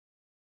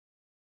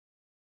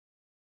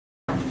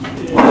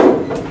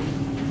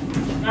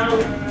Now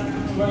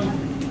I'm going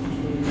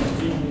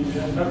to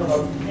talk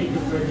about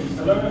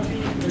crystallography.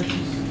 This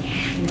is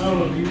an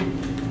overview,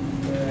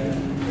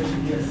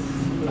 basically as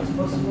simple as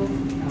possible,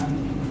 and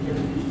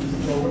it's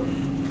slower,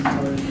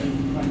 so it's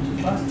not too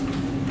fast.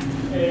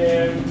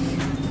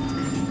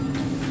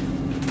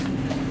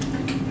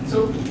 So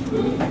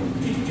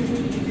if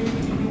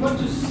you want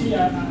to see a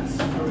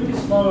really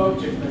small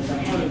object like a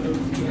molecule,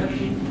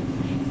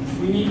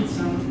 we need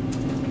some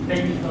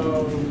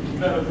technical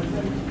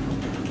development.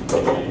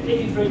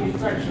 X-ray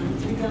diffraction,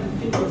 we can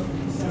think of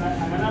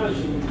an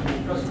analogy in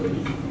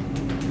microscopy.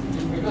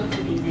 In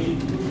microscopy, we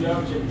put the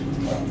object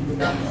of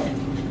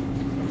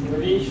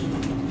radiation,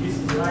 this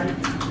is light,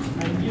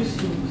 and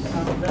using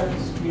some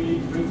lens, we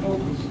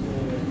refocus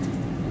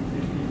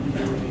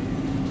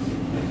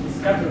the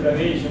scattered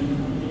radiation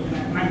in a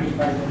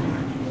magnified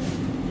image.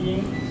 In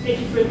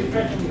X-ray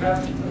diffraction, we have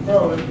a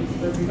problem, is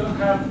that we don't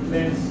have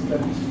lens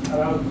that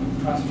allows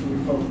us to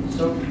refocus.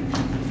 So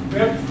we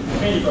have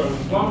many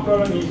problems. One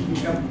problem is we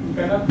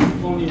cannot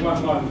put only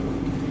one molecule.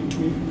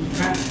 We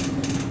can't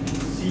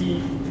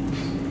see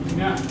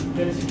enough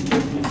density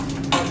of this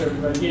scattered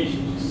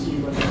radiation to see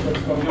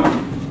what's going on.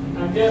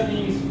 And the other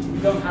thing is we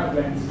don't have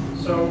lens.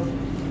 So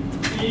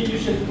we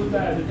usually put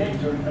a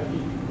detector at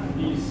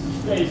this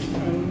place,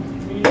 and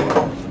we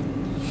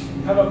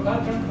have a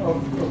pattern of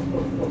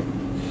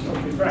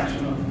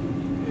diffraction of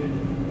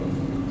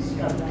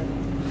scatter.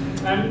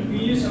 And we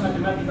use a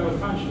mathematical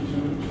function to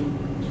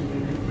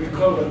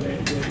recover the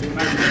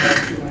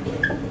magnitude of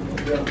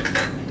the object.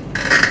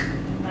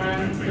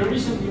 And the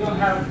reason we don't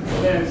have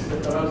a lens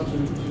that allows to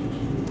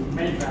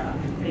make an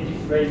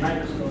X-ray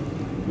microscope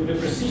with the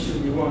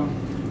precision we want,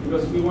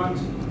 because we want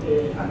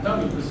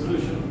atomic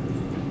resolution,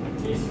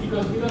 is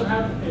because we don't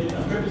have a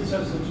perfect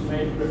substance to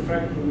make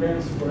refractive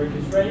lens for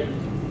X-ray.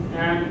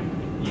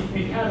 And if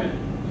we have it,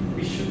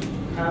 we should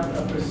have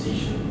a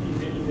precision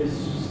in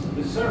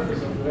the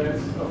surface of the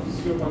lens of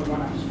 0.1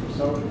 angstrom.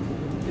 So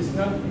it's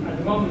not, at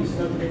the moment, it's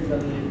not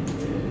technically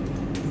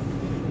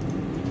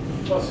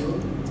possible.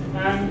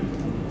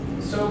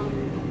 And so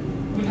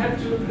we have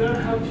to learn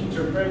how to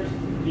interpret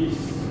this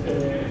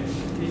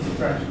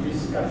diffraction,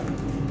 this scatter,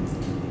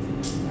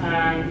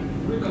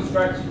 and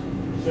reconstruct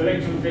the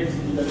electron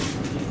density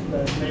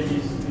that made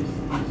this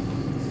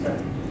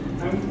scatter.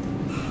 And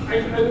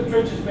I will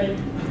try to explain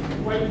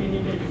why we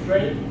need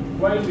X-ray,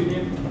 why we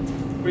need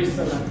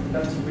crystalline.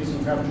 That's the reason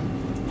we have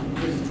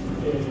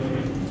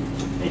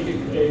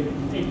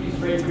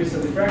X-ray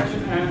crystal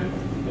diffraction, and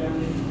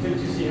try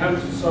to see how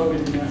to solve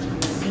it in as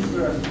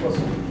simpler as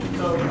possible.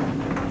 So,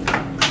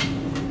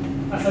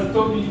 as I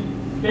told you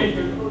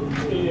later,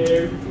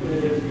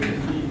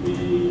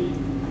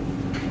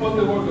 all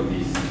the work of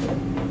this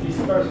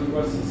person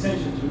was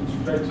essential to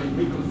try to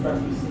reconstruct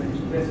these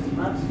electron density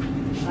maps.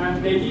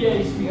 And the idea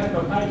is we have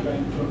a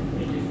pipeline of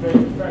X-ray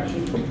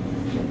diffraction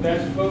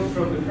that goes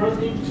from the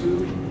protein to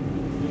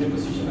the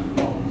position of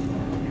Hall.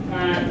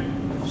 And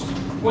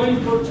one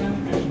important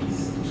and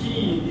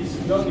key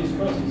in all this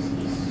process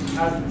is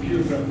have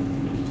pure protein.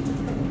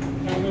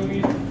 And when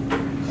we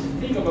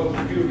think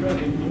about pure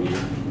protein, we mean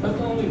not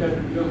only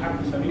that we don't have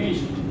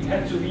contamination, it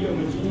has to be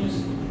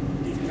homogeneous.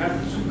 If you have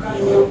some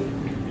kind of,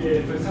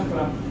 for example,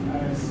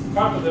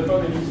 part of the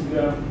protein is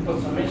the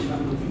phosphorylation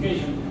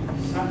amplification,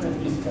 sometimes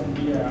this can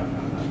be a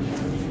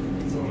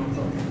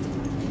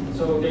problem.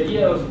 So the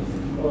idea of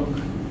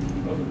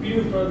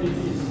pure protein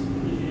is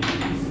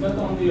not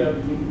only a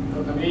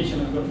contamination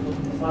of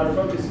other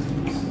proteins,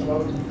 it's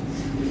about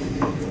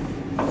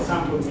the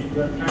sample we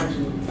are trying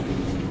to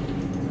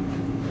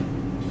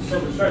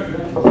solve the structure.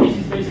 And this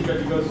is basically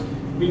because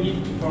we need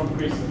to form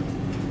crystals.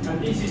 And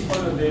this is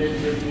one of the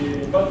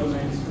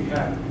bottlenecks we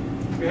have.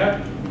 We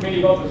have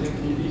many bottlenecks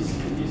in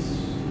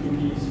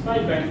this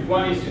pipeline.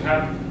 One is to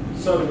have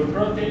soluble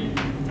protein,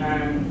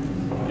 and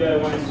the other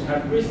one is to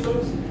have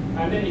crystals.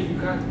 And then if you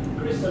have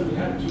crystals, we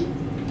have to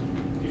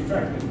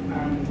diffract them.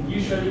 And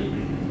usually,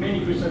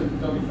 many crystals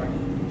don't diffract.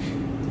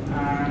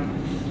 And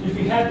if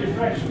we have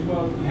diffraction,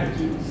 well, we have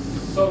to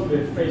solve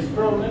the phase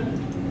problem.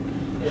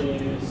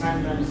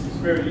 Sometimes it's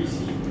very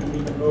easy, and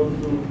we can go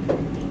through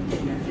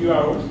in a few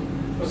hours.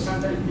 But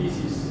sometimes this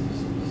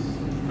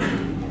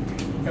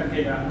can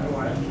take a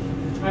while.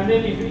 And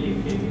then if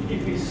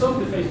we solve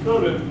the phase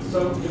problem,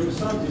 so the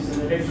result is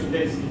an electron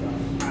density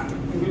map.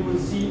 And we will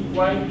see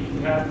why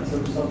we have as a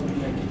result an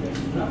electron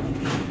density map.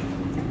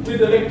 With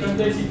the electron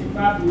density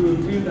map, we will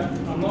build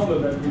a model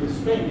that will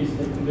explain this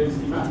electron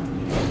density map.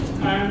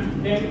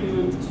 And then we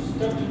will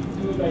start to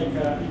do like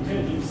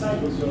iterative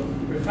cycles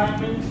of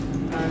refinement,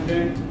 and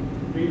then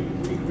we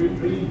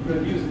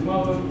reproduce the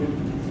model with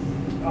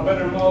a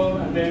better model,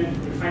 and then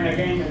refine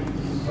again, and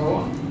so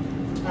on.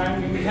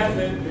 And when we have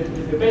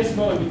the best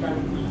model we can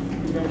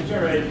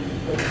generate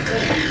for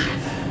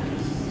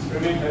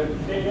experimental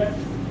data,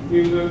 we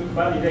will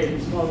validate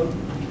this model.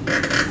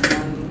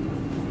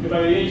 And the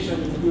validation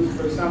includes,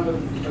 for example,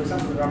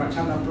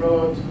 Ramachandran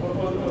plot,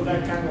 all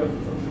that kind of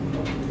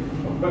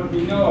what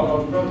we know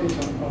about proteins,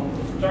 of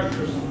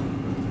structures,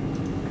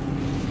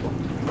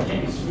 and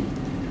chemistry.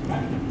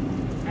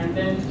 and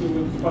then we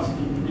will deposit it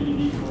in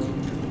PDB for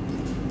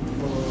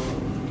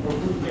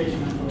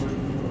publication and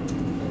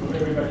for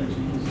everybody to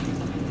use.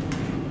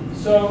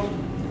 So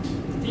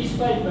this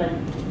pipeline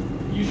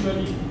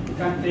usually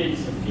can take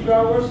a few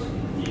hours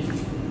if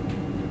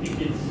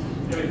it's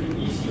everything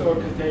easy, or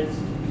can take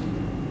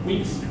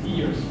weeks,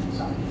 years,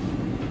 something.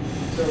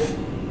 So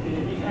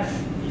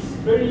it's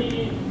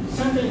very,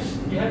 sometimes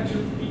you have to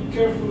be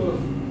careful of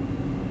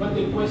what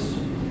the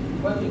question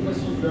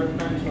you are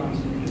trying to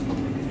answer.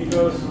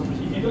 Because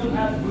if you don't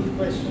have good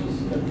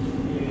questions that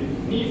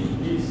need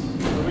this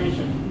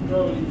information,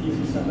 probably this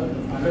is a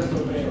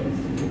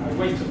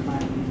waste of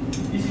time.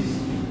 This is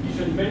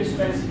usually very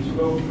expensive to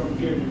go from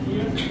here to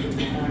here,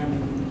 and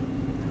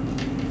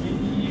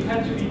you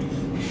have to be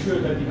sure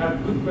that you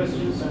have good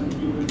questions and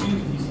you will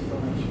use this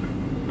information.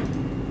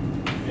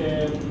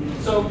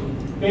 So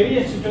the idea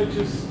is to try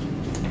to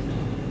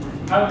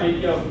have an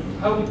idea of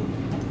how we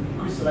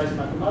crystallize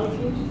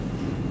macromolecules,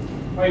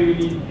 why we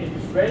need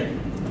X-ray,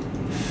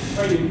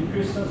 why we need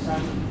crystals,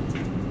 and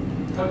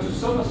how to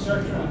solve a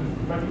structure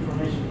and what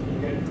information we can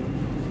get from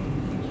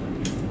the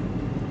structure.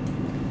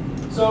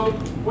 So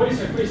what is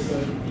a crystal?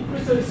 A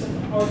crystal is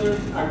another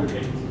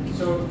aggregate.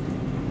 So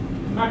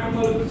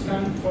macromolecules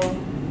can form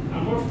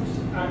amorphous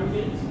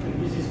aggregates, and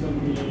this is going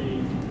to be,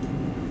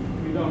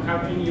 we don't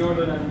have any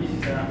order, and this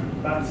is a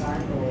bad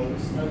sign, or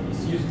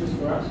it's useless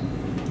for us.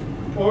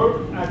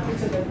 Or a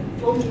crystal that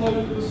all the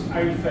molecules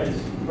are in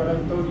phase. But I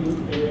told you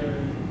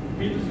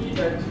previously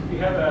that we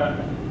have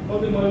all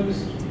the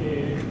molecules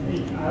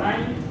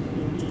aligned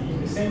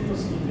in the same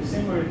position, in the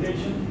same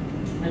orientation,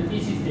 and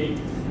this is the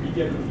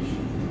ideal condition.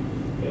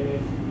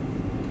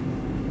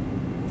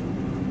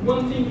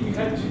 One thing you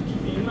have to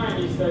keep in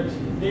mind is that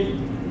the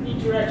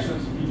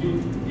interactions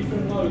between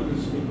different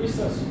molecules, the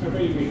crystals, are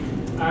very weak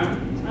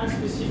and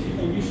unspecific,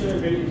 and usually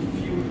very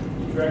few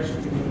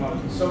interactions between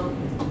molecules. So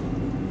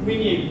we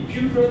need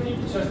pure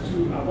protein just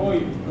to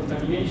avoid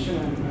contamination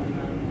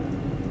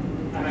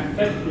and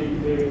affect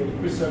the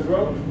crystal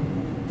growth,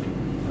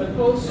 but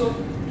also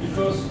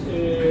because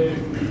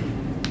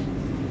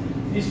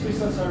these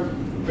crystals are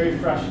very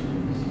fragile.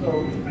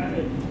 So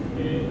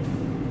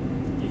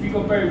if you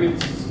compare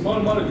with small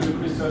molecule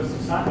crystals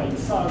like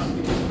salts,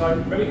 it is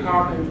very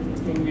hard, and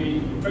when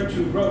we try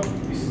to grow,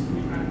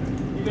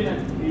 even at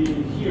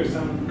here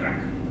some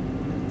crack.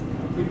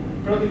 With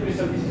protein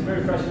crystal, this is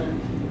very fragile,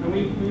 and we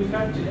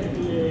have to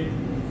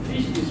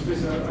fish this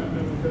crystal.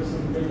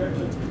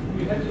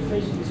 We have to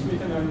fish this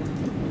crystal, and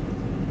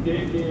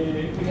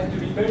we have to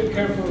be very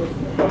careful of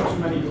how to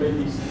manipulate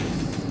this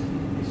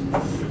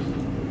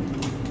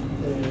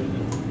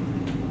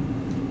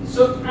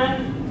crystal. And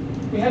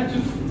we have to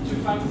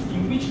find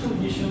in which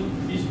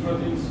condition these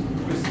proteins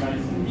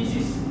crystallize, and this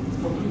is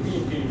completely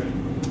empirical.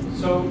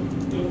 So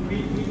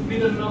we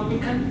don't know, we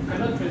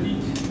cannot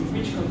predict in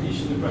which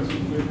condition the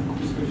protein will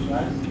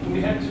crystallize, and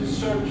we have to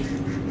search,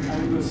 and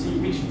we will see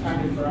which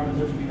kind of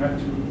parameters we have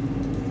to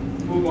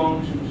move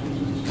on to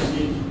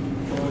see,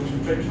 or to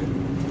try to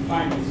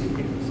find these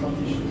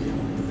conditions.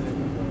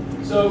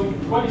 So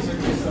what is a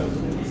crystal?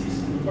 And this is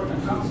an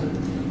important concept.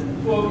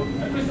 Well,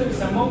 a crystal is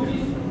a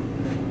motif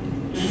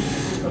in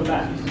crystal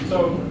lattice. So,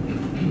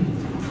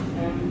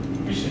 and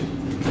we should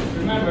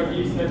remember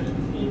is that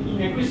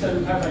in a crystal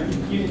we have a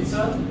unit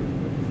cell,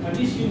 and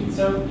this unit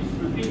cell is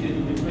repeated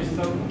in the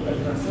crystal by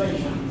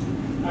translation,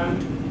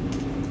 and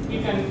we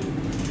can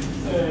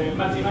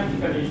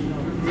mathematically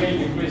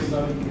recreate a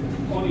crystal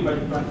only by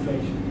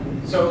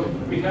translation. So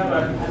we have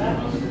an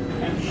lattice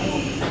and a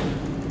motif,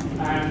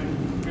 and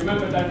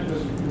remember that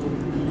because we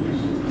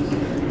use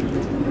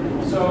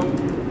this. So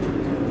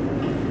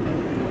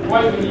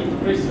why we need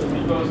crystals?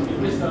 Because the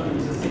crystal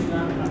is a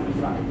signal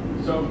amplifier.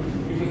 So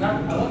if you have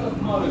a lot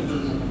of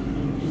molecules in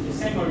the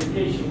same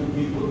orientation, when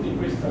we put the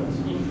crystals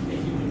in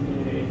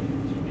the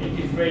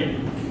X-ray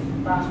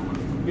path,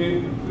 we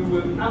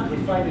will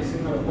amplify the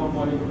signal of one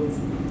molecule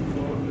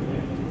for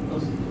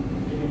because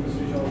giving the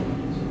switch over.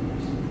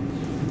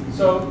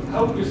 So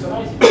how we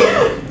crystallize it?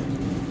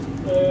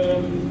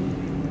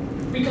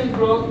 We can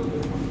draw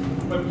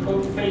what we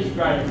call phase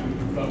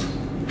diagram plots.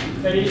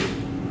 That is,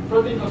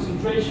 protein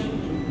concentration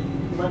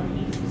when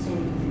it's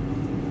in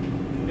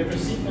the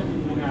recipient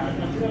in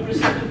an the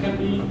recipient can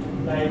be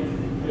like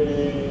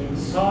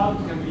salt,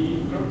 can be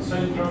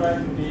solid product,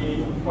 can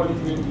be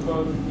polyethylene,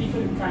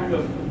 different kind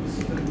of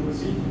recipient you will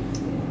see.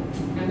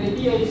 And the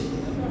idea is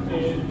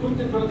put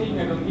the protein in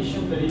a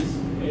condition that is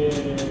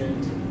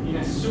in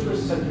a super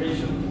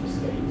saturation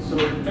state. So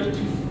try to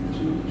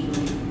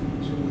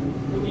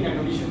put in a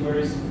condition where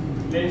it's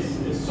less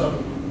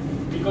solid,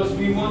 because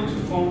we want to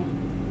form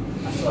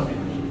a solid.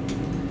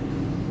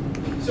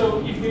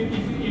 So if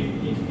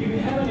we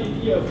have an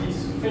idea of this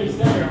phase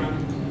diagram,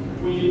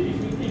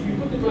 if we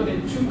put the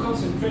protein too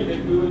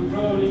concentrated, we will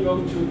probably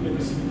go to the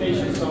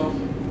precipitation zone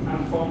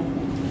and form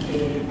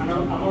an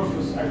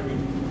amorphous aggregate.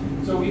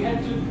 So we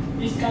have to,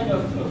 this kind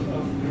of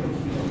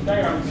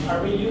diagrams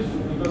are very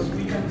useful because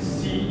we can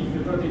see if the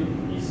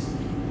protein is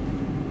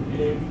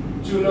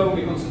too low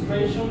the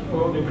concentration,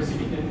 or the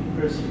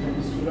precipitant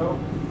is too low,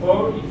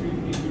 or if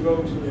we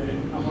go to the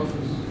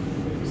amorphous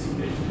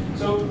precipitation.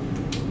 So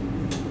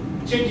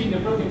changing the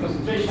protein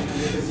concentration and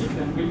the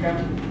precipitant, we can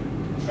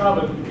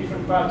travel in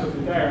different parts of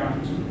the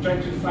diagram to try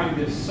to find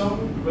the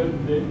zone,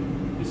 but the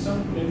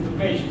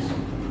location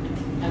zone.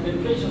 And the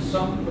location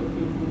zone, what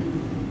we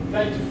would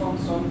like to find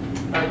some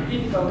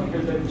typical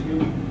linkers that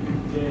will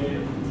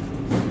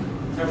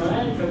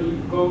thermodynamically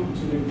go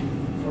to the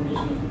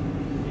formation of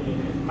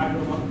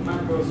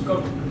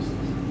macroscopic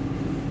crystals.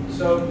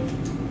 So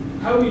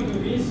how we do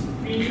this?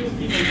 We use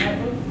different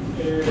methods.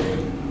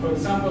 For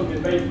example, the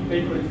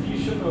vapor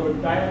diffusion or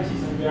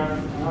dialysis, and there are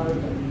another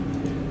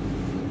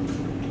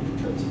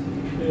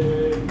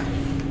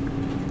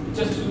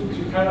just to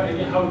have an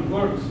idea how it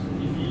works,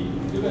 if we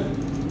look at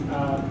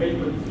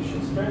vapor diffusion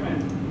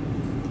experiment,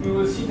 we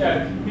will see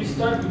that we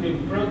start with the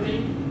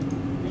protein.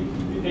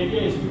 The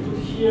idea is we put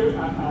here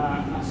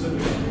a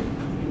solution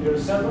in the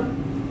reservoir,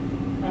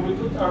 and we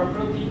put our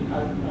protein a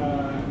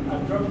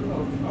drop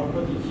of our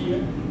protein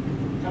here,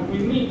 and we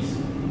mix,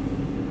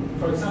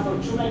 for example,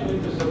 2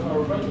 microliters of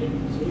our protein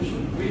solution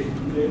with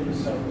the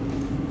reservoir,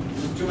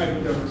 2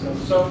 microliters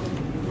reservoir. So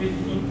with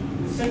the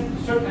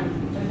certain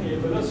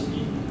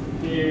velocity,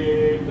 the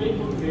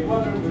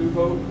water will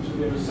go to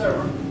the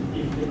reservoir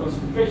if the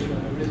concentration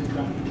of the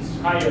precipitant is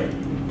higher,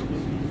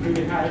 is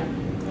really high,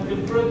 and the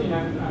protein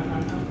and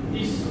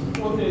this,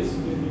 all this,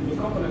 the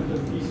component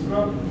of this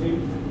drop will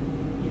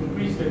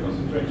increase the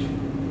concentration.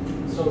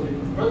 So the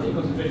protein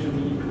concentration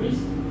will increase,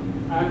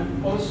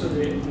 and also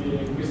the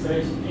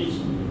crystallization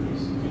agent will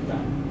increase with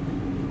time.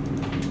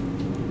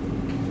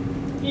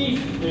 If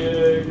the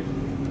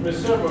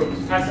reservoir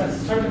has a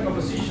certain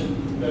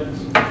composition that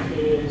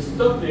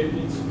stops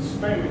its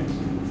experiment,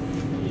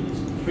 it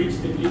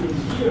reached the limit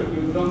here,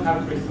 we don't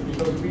have crystal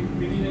because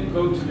we didn't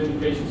go to the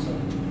location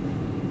zone.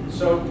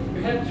 So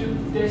we had to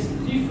test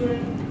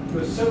different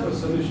reservoir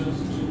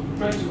solutions to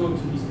try to go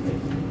to this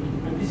place.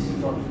 And this is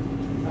important.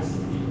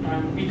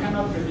 And we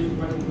cannot predict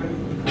when it will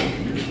come.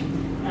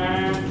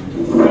 And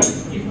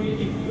if we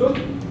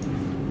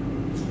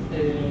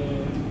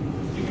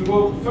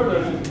go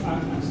further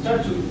and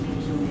start to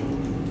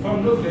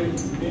form nuclei,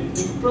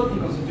 the protein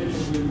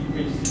concentration will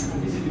decrease. And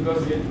this is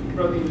because the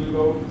protein will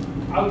go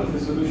out of the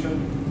solution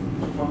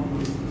to form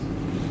crystals.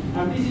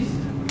 And this is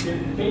the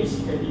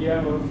basic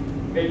idea of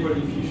vapor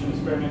diffusion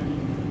experiment in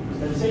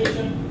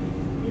crystallization.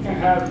 We can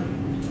have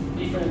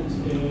different,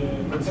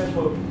 for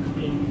example,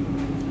 in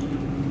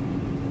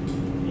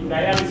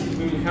dialysis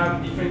we will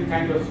have different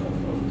kind of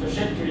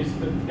trajectories,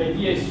 but the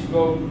idea is to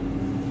go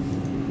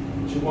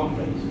to one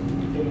place,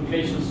 the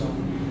nucleation zone.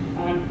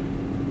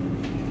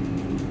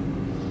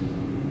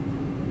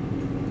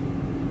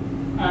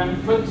 And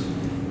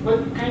what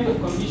kind of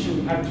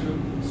condition we have to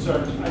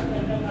search?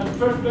 At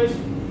first place,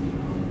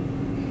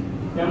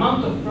 the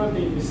amount of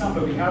protein in the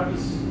sample we have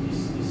is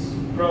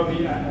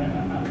probably a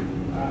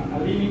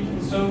limit,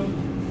 and so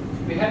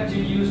we have to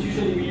use,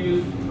 usually we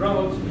use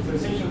robots,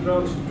 crystallization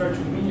robots, to try to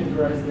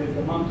miniaturize the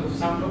amount of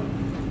sample.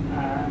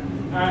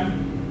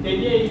 And the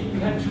idea is we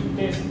have to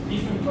test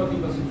different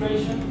protein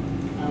concentration,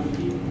 and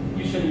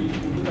usually we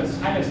put as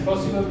high as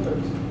possible, but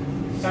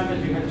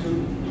sometimes we have to,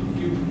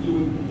 you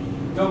would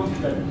notice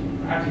that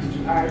perhaps it's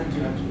too high,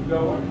 you have to be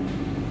lower.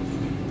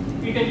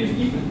 We can use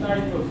different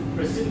types of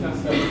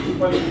precipitants that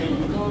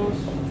polymeric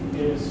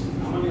is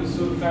ammonium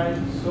sulfide,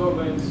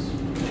 solvents,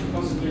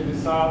 concentrated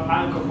salt,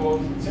 alcohol,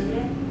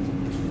 etc.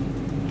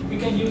 We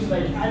can use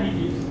like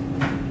additives,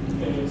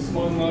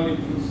 small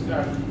molecules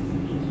that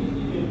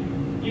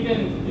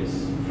even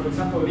for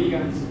example,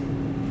 ligands,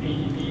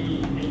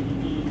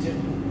 ADP, etc.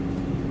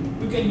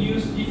 We can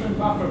use different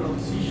buffer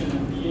composition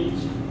and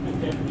pH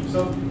and temperature.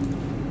 So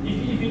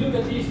if you look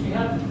at this, we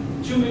have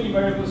too many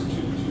variables to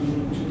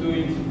do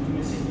it in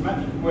a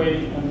systematic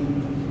way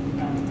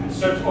and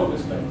search all the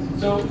space.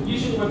 So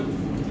usually what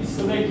we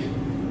select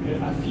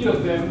a few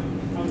of them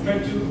and try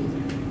to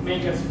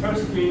make a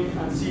first screen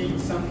and see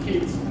some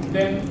hits, and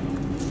then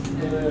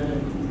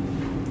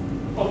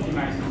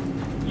optimize it.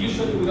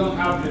 Usually we don't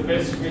have the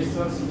best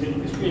crystals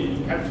in the screen.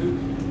 You have to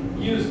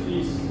use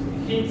these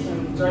hits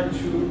and try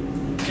to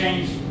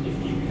change. If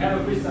you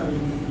have a crystal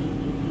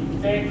in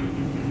tech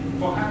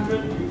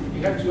 400,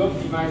 you have to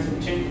optimize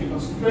and change the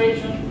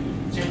concentration,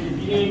 change the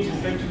pH,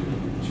 and try to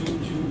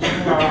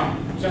move around,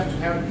 just to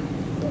have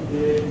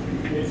the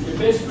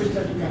best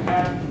crystal you can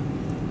have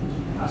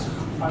as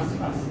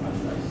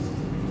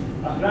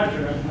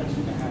larger as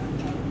you can have.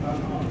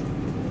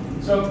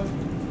 So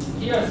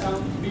here are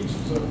some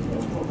pictures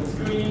of the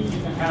screen.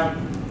 You can have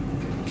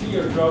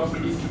clear drops.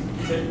 This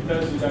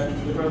tells you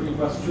that the protein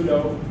was too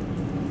low.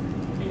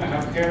 You can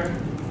have hair.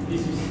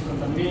 This is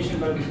contamination,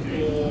 but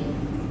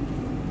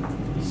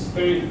it's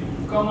very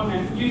common,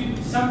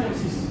 and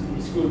sometimes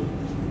it's good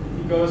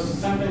because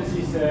sometimes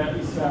it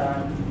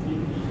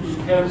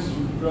helps to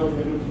grow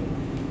the nuclei.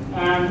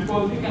 And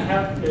well, you can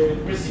have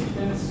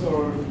precipitants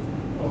or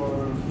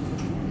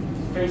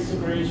phase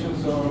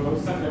separations or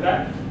something like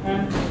that.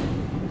 And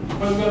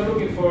what we are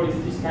looking for is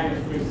this kind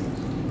of crystals.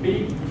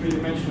 big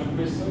three-dimensional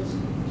crystals.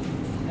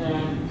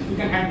 And you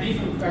can have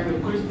different kinds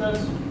of crystals,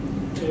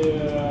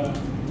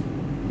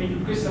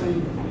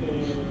 microcrystalline,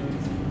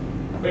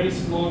 very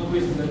small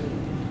crystals that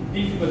are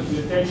difficult to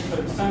detect,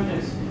 but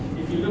sometimes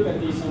if you look at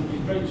this and you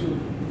try to,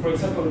 for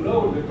example,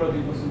 lower the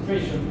protein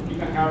concentration, you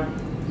can have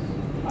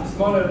a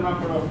smaller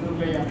number of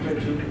nuclei and try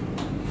to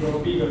grow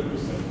bigger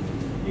crystals.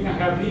 You can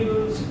have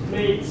needles,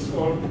 plates,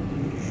 or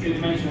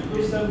three-dimensional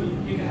crystal.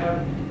 You can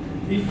have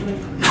different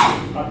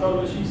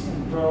pathologies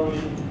and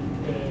probably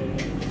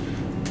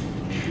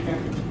you can.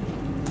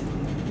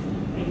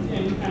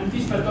 And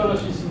these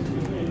pathologies,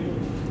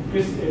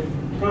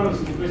 problems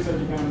in the crystal,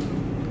 you can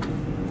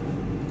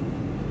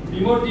be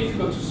more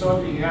difficult to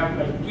solve. You have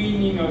like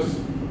twinning or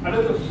a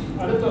lot of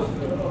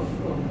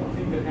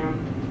things that can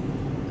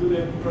do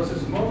the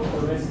process more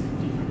or less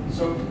different.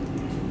 So,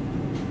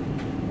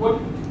 what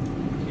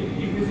if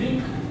you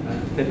think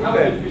how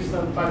the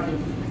crystal packing?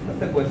 That's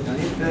the question.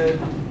 Is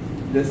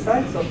the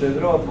size of the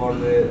drop or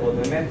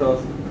the method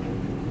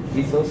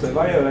is also a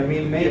variable? I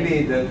mean,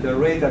 maybe the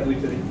rate at which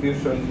the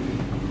diffusion.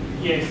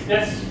 Yes,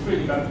 that's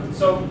critical.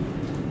 So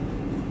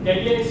the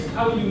idea is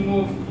how you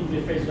move in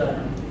the phase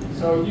diagram.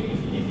 So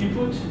if you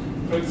put,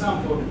 for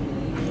example,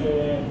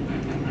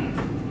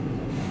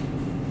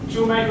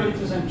 2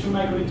 microliters and 2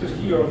 microliters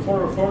here, or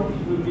 4 or 4,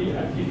 it will be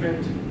at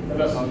different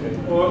velocity.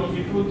 Okay. Or if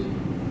you put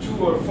 2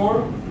 or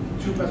 4,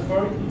 2 plus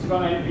 4, it's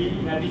going to be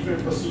in a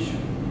different position.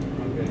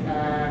 Okay.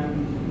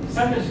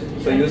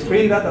 Sometimes so you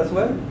screen that as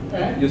well?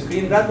 You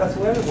screen that as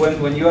well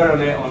when you are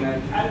on a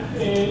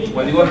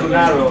when you want to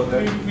narrow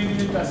the. We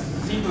do it as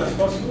simple as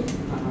possible.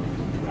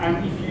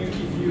 And if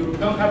you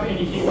don't have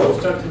any heat, you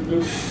start to do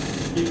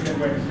different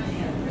ways.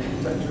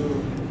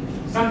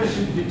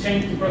 Sometimes you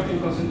change the protein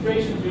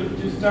concentration.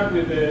 You start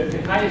with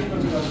the highest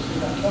protein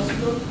concentration as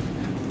possible.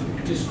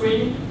 You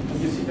screen, and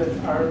you see that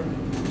are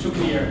too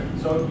clear,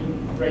 so you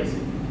raise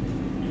it.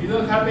 If you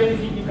don't have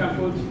anything, you can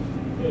put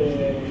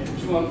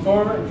 2 on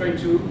 4 and try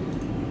to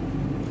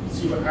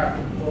see what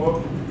happens,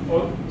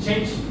 or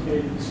change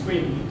the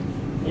screen.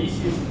 The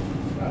easiest,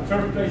 at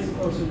first place,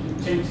 also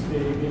to change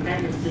the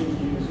kind of screen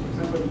you use. For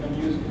example, you can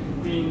use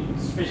green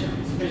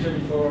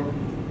especially for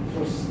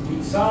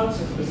with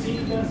salts, as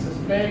precipitats, as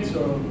plates,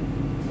 or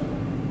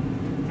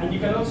something. And you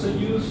can also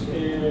use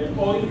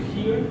oil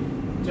here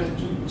just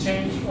to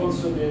change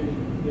also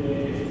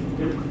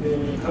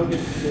how the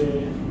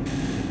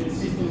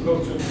system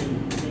goes through the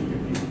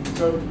interface.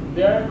 So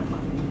there are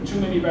too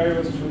many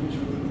variables to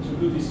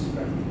do this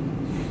experiment.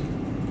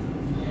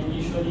 And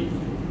usually,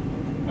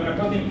 when a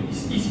protein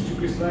is easy to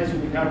crystallize,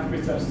 we have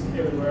crystals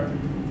everywhere,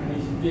 and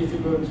it's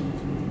difficult.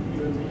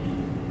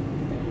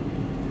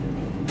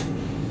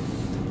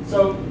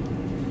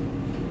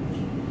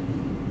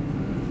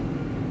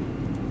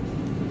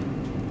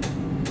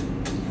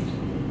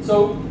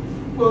 So,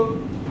 well,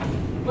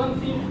 one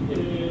thing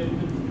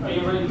I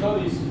already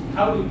told is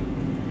how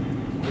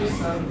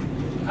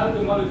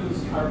the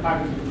molecules are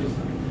packed in the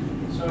crystal.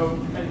 So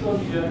I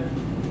told you that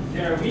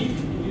they are weak,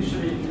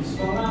 usually in a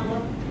small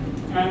number,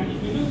 and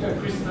if you look at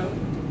crystal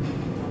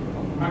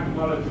of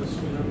macromolecules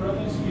with the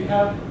proteins, you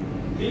have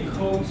big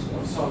holes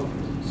of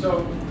solvent.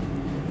 So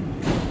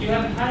you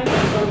have high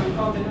solvent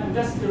content, and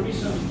that's the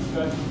reason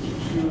that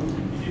if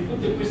you put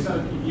the crystal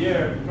in the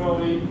air,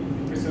 probably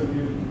the crystal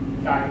will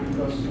die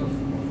because of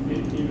the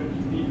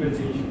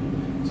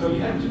degradation. So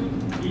you have to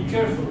be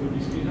careful with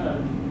this. You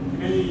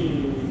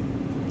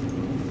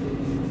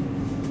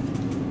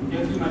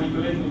have to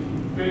manipulate it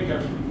very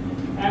carefully.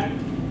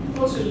 And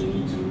also you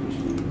need to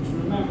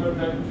remember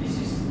that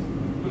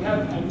we have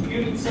a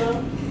unit cell,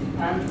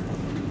 and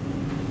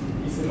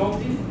it's a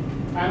motif,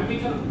 and we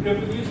can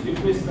reproduce the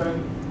crystal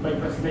by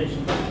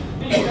translation.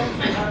 Many times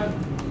we have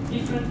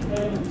different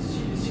elements,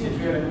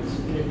 symmetry elements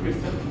in the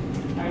crystal,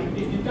 and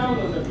if you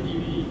download the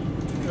PDB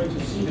to try to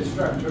see the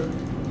structure,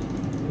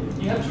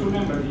 you have to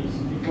remember this,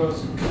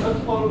 because not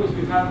always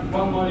we have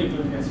one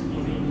molecule in the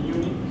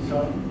unit, so,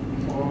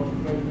 or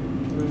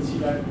we will see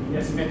that the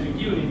asymmetric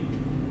unit,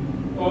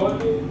 or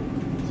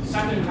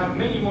sometimes you have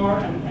many more,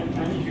 and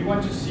if you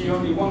want to see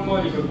only one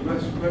molecule,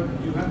 because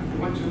you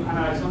want to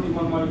analyze only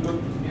one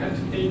molecule, you have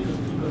to take into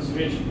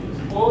consideration this.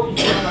 Or if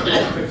you have a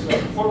complex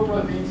of 4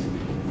 proteins,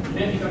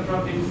 identical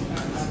proteins,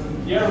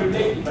 and they are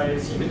related by a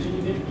symmetry, in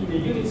the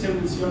unit cell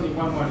will see only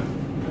one molecule.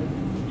 But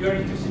you are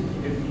interested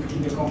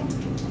in the complex.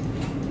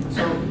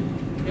 So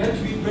you have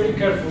to be very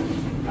careful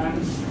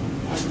and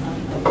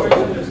try to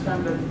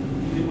understand that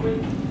in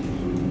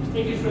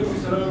X-ray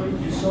crystallography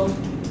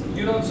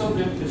you don't solve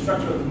the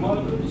structure of the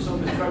molecule, you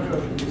solve the structure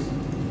of the crystal.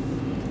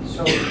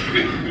 So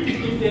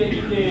in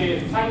the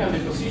final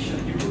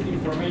deposition, you put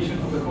information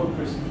of the whole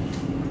crystal.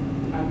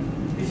 And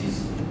this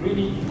is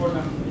really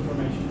important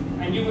information.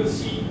 And you will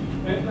see,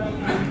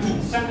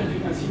 sometimes you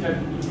can see that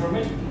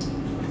information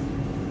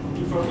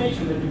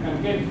that you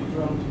can get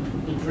from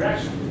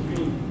interaction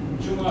between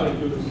 2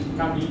 molecules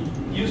can be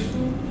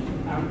useful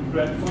and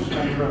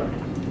functionally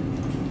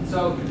relevant.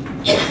 So,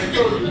 as I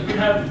told you, we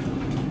have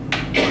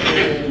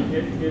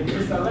the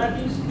crystal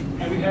lattice,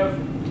 and we have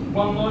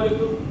one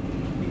molecule.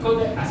 We call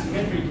it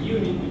asymmetric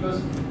unit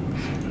because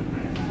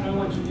I don't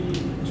want to be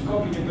too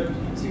complicated,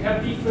 but you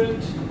have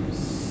different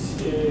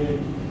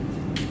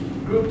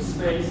group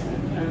space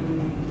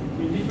and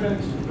with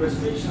different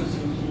restrictions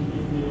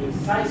in the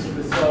size of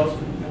the cells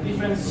and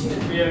different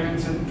symmetry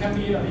elements, and it can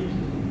be a bit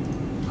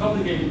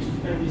complicated to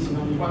explain this in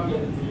only one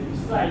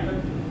slide. But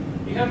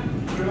you have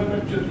to remember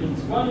two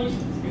things. One is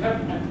you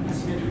have an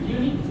asymmetric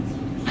unit.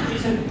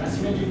 This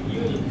asymmetric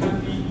unit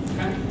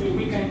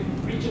we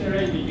can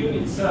regenerate the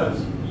unit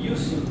cells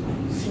using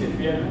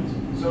symmetry elements.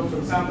 So, for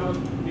example,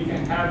 we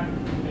can have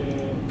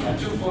a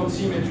two-fold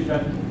symmetry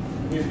that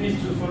with this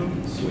two-fold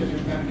symmetry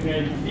we can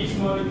create this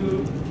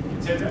molecule,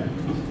 etc.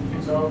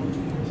 So,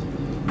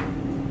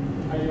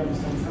 I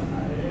understand some,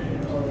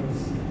 or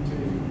it's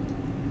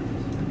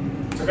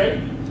okay.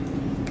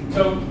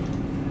 So,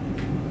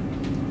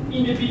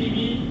 in the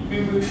PDB, we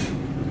will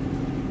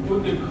put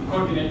the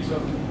coordinates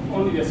of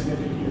only the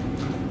asymmetric unit.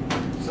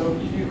 So,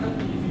 if you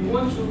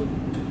want to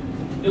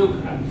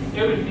look at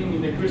everything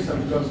in the crystal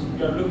because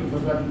you are looking for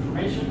that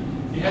information,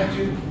 you have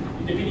to,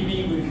 in the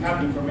PDB will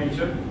have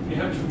information, you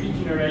have to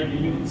regenerate the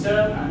unit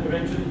cell and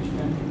eventually you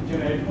can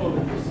generate all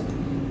the crystals.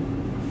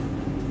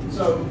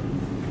 So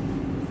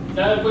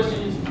the other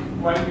question is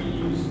why we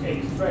use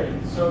X-ray.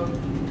 So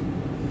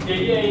the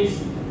idea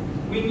is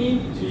we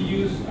need to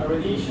use a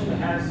radiation that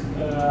has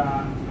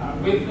a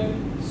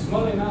wavelength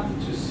small enough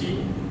to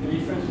see the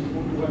difference in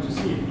what we want to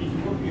see. If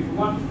we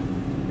want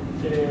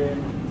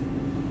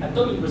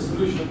atomic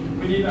resolution,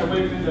 we need a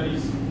wavelength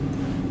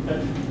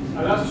that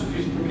allows to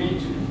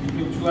discriminate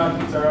between two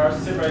atoms that are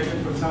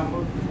separated, for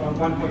example,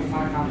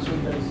 1.5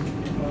 Armstrong, that is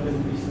more or less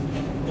the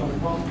distance on the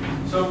bond.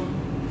 So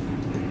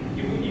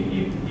if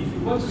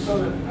we want to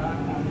solve an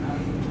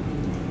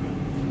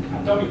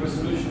atomic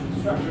resolution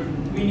structure,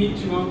 we need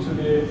to go to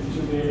the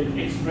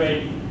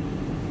X-ray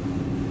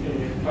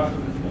part of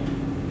the thing.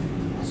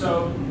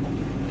 So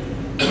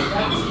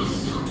that is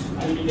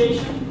a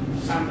limitation,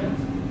 sometimes,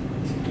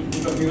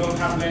 because we don't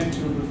have length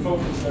to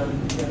focus the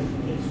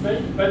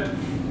X-ray, but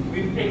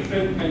with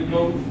X-ray we can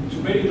go to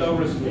very low,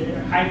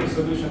 high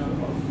resolution of the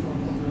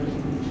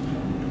resolution.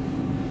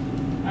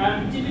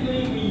 And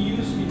typically we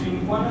use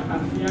between 1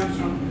 and 3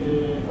 Armstrong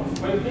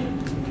of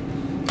wavelength.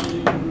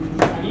 In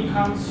an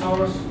in-house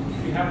source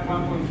we have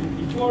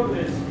 1.54,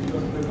 that's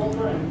because of the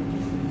copper, and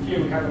here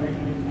we have an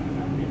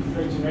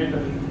X-ray generator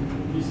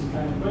with this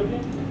kind of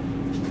wavelength.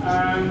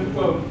 And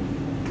well,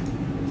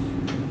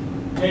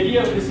 the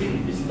idea of this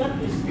step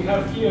is we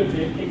have here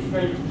the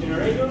X-ray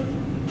generator,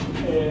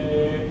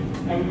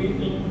 and we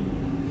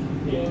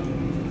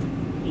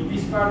in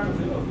this part of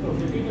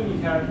the beacon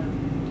we have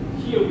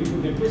here we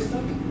put the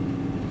crystal.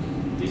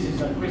 This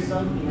is a crystal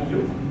in a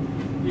loop.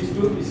 This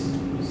loop is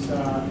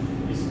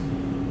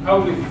how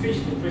we fish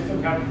the crystal.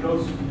 We have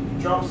those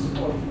drops of the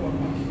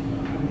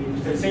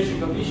crystallization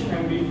condition,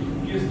 and we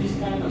use this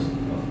kind of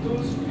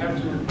tools. We have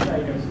to,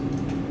 like a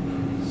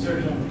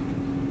surgeon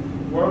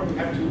work, we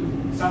have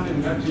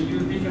to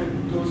use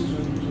different tools to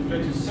try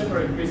to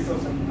separate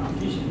crystals and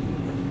fish it.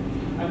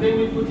 And then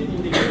we put it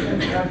in the kit, and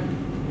we have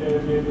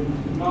the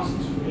most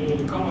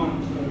common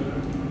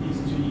is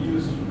to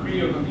use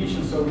cryo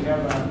conditions. So we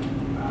have a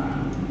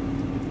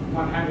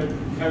 100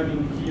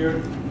 Kelvin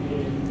here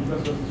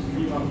because of the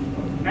stream of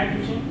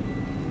nitrogen.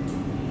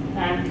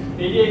 And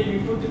the idea is we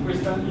put the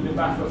crystal in the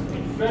path of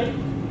X-ray,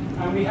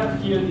 and we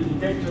have here the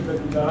detector that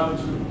will allow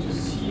to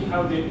see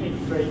how the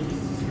X-ray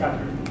is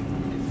scattered.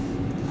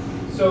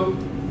 So,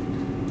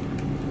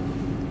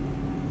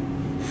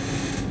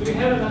 do we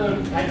have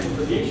another type of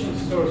radiation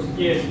source?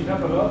 Yes, we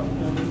have a lot.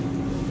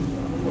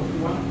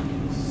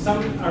 Some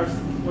are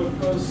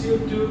what called seal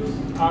tubes.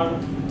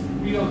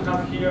 We don't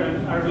have here,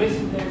 and are less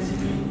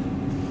intensity.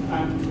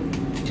 And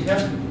we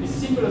have a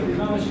similar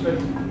technology, but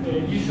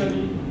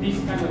usually these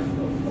kind of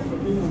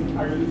equipment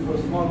are used for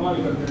small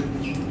molecules that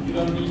you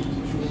don't need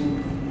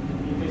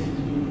intensity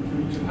to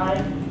be too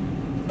high.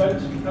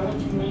 But I want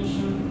to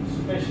mention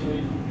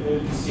especially the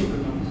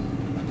synchrotons.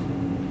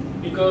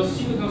 Because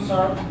synchrotons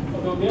are,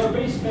 although they are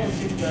very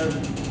expensive, they are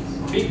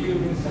big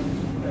buildings,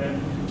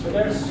 but they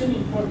are extremely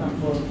important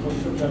for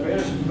structural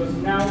biology because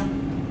now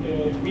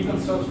we can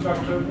solve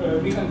structure,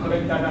 we can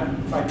collect data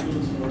 5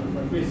 minutes for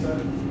crystal,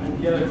 and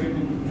the other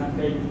equipment can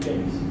take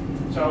days.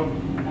 So,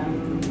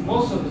 and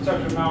most of the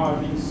structure now are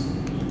being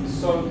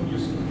solved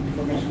using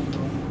information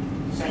from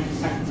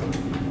science.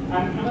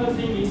 And another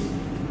thing is,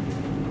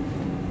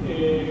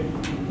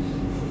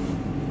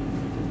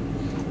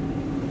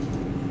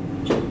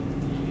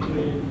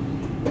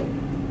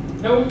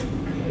 now,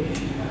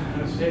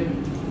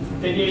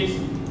 the idea is,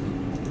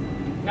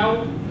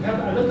 now we have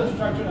a lot of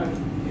structure, and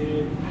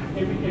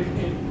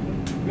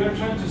we are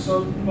trying to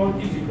solve more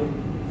difficult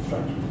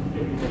structures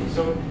every day.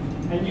 So,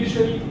 and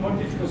usually more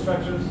difficult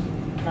structures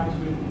comes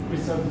with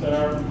crystals that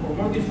are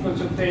more difficult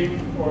to obtain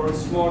or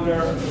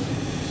smaller.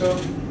 So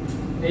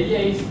the idea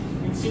is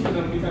with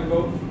synchrotron we can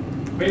go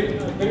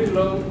very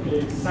low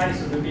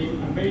size of the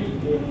beam and very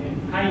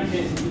high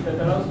intensity that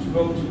allows to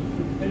go to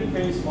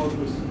very small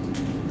crystals.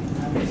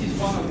 And this is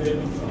one of the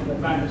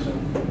advantages of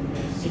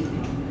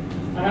synchrotron.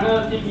 And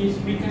another thing is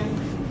we can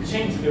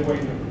change the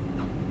wavelength.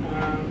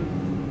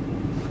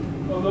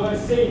 Although I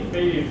say it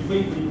very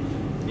quickly,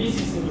 this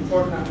is an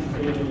important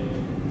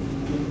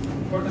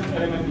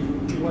element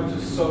if you want to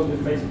solve the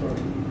phase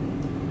problem.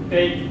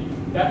 Take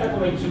data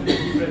collection in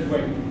different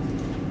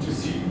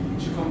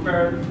wavelengths to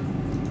compare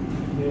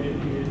the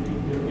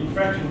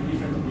refraction of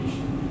different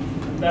conditions.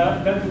 And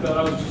that will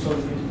allow us to solve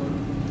the phase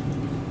problem.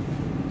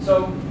 So,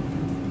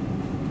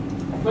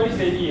 what is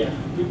the idea?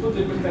 We put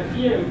the crystal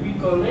here and we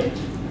collect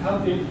how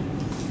the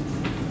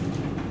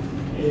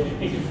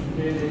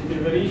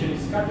radiation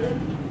is scattered.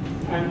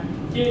 And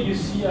here you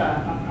see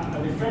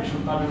a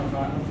diffraction pattern of a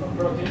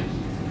protein.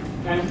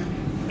 And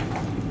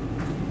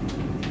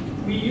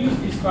we use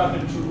this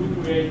pattern to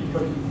recreate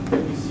what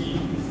we see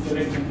is the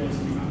electron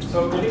density map.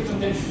 So the electron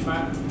density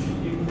map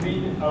will be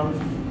our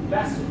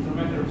last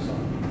experimental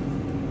result.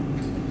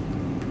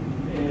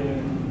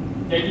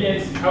 The idea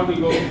is how we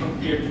go from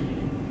here to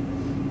here.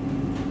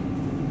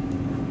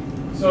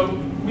 So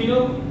we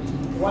know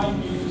why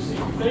we use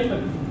X-ray,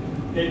 but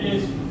the idea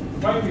is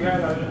why we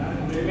have an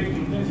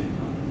electron density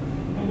map.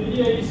 And the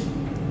idea is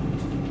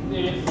the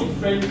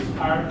X-rays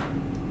are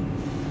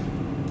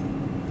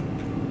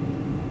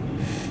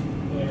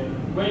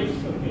waves,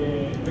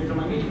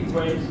 electromagnetic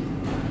waves.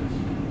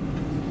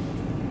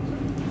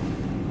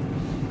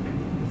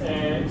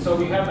 So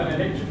we have an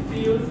electric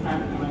field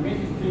and a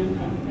magnetic field,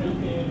 and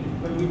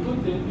when we put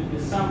the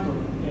sample,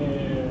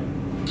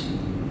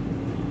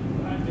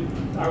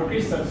 our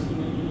crystals in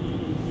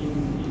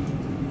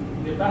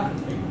the path of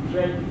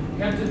X-ray, we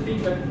have to think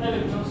that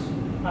electrons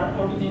are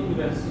orbiting with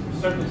a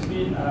certain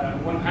speed,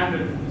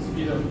 100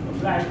 speed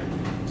of light.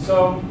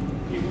 So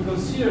if we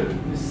consider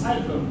the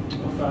cycle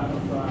of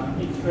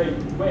an X-ray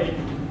wave,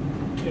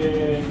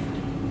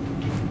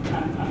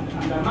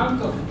 and the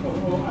amount of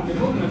and the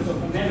movement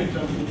of an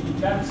electron in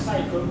that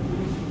cycle,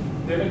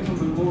 the electron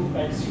will move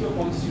by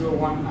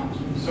 0.01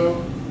 angstrom.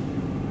 So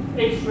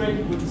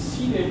X-ray would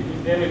see the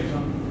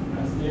electron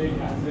as in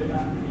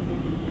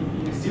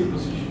a still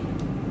position.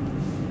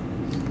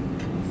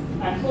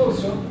 And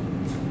also,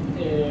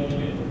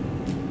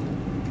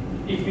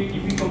 if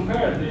we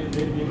compare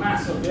the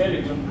mass of the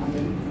electron and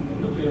the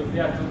nucleus of the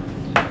atom,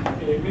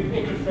 with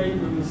X-ray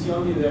we will see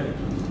only the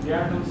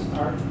electrons.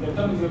 The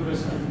atomic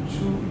nucleus are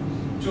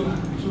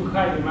too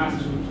high the mass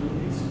to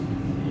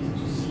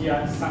see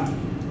something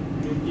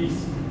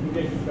with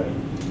X-ray.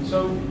 So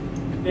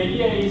the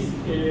idea is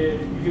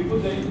if you put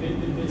the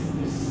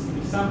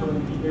sample in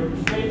the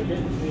X-ray, the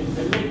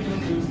electron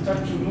will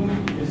start to move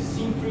with the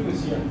same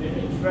frequency as the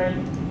X-ray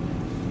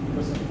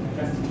because of the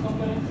elastic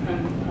component,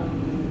 and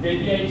the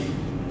idea is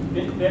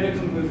the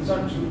electron will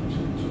start to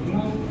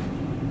move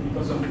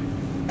because of a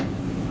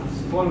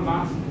small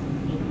mass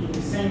in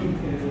the same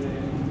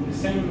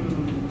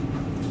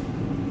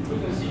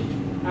frequency.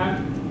 And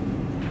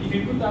if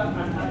you put a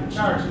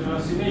charge in an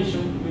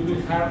oscillation, we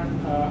will have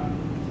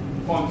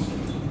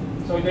constant.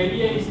 So the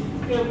idea is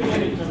every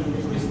electron in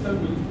the crystal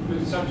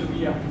will start to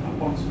be a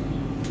constant.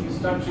 It will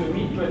start to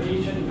emit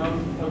radiation in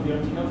all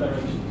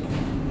directions.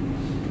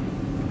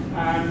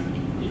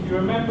 And if you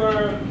remember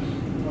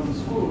from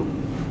school,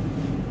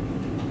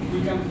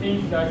 we can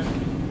think that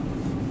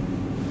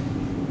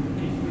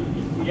if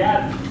we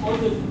add all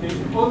the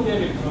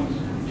electrons,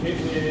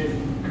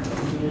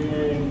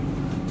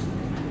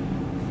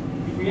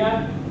 if we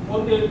add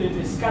all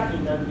the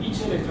scattering that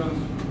each electrons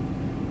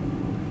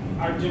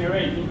are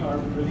generating or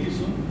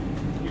producing,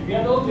 if we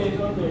add all the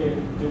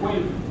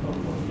wave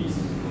of this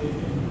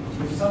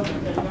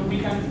resultant electron, we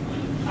can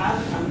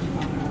add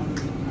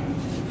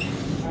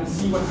and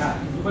see what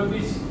happens. But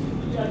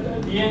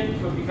at the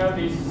end, what we have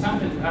is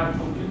sometimes we have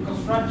complete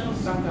construction,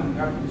 sometimes we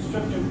have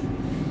destructive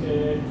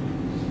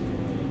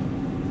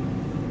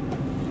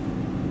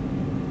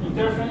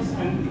interference,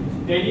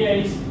 and the idea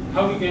is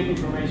how we get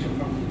information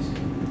from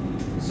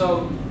this.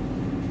 So,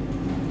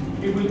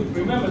 if we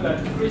remember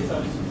that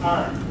crystals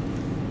are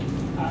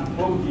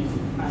motive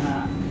and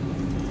a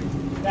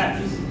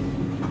lattice,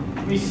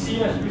 we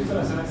see a crystal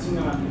as a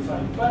signal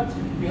amplifier. But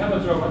we have a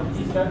drawback,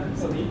 is that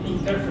of the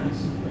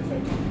interference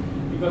effect.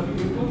 Because if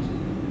we put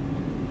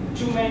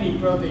too many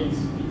proteins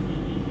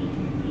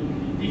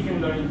in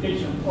different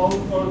orientation, all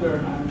order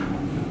and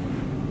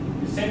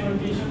the same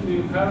orientation, we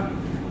will have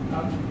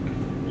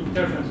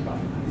interference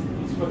pattern.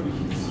 It's what we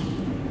see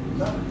here.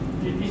 So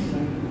this is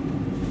an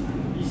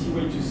easy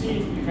way to see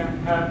it. You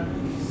can have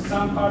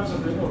some parts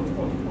of the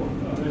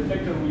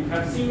detector will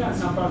have signal,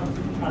 some parts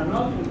are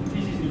not, and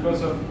this is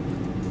because of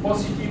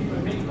positive,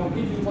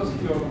 completely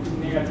positive or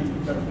negative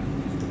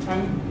interference.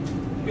 And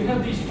we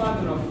have this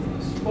pattern of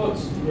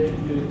spots in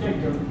the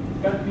detector.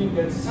 That means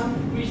that some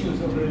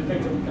regions of the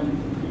detector we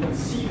can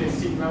see the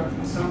signal,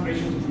 and some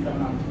regions we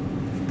cannot.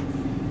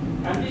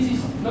 And this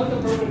is not a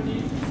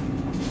property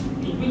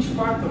in which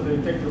part of the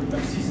detector we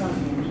can see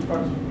something, in which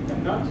part we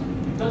cannot.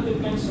 It not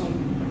depends on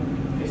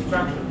the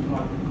structure of the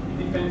model.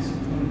 It depends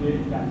on the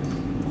lattice.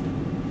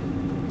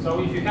 So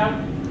if you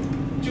have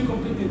two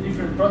completely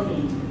different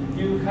proteins,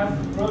 you have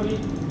probably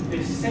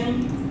the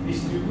same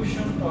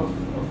distribution of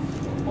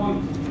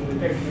points in the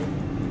detector,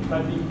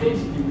 but the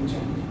intensity will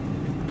change.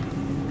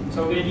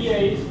 So the idea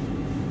is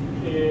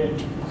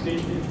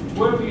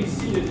where we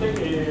see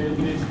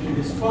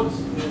the spots,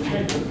 the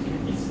vectors,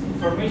 it's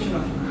information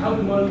of how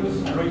the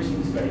molecules are arranged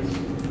in space.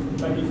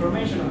 But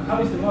information of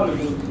how is the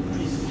molecule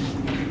is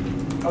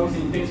how is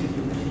the intensity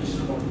of each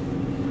spot.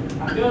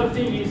 And the other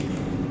thing is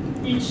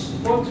each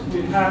spot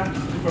will have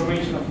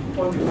information of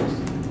all the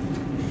crystals.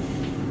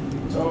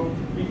 So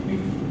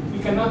we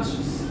cannot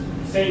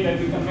say that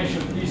we can measure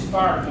this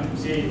part and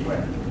say,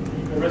 well,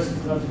 the rest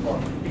is not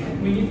part.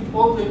 We need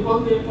all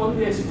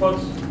the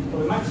spots, or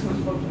the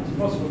maximum spots as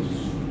possible to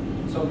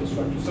solve the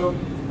structure. So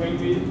when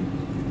we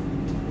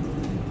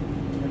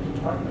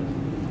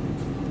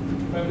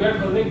are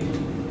collecting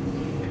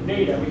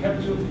data, we have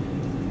to,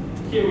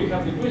 here we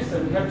have the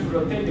crystal, we have to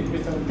rotate the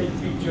crystal and take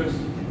pictures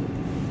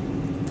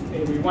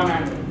with one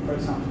angle, for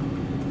example.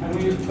 And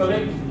we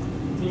collect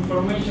the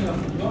information of,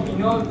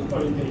 in all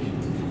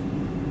orientations.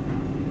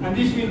 And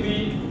this will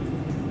be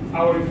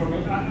our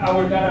information,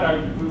 our data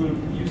that we will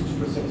use to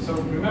process. So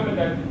remember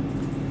that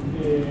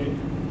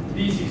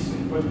this is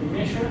what we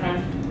measure,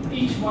 and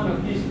each one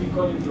of these we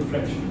call it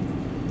reflection.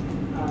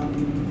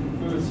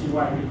 We will see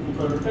why we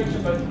call it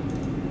reflection, but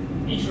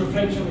each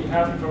reflection we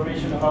have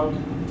information about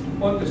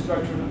all the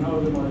structure and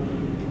all the molecular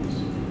groups.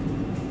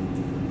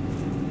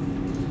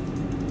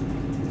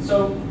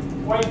 So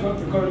why we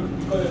call it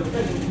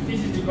reflection? This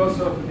is because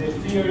of the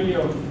theory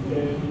of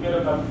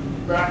developed by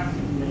Bragg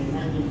in the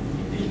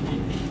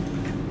 1950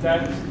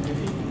 that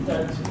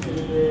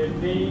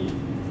they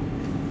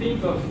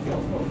think of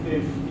the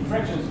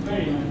diffraction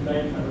experiment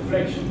like a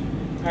reflection,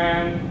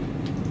 and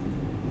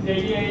the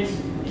idea is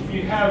if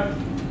you have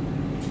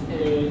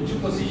two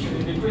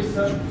positions in the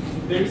crystal,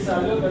 there is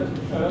a law that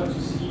allows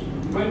to see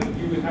when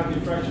you will have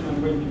diffraction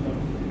and when you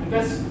don't. And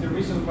that's the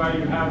reason why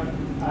you have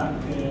a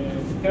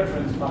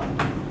interference pattern.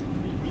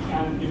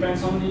 And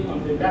depends only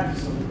on the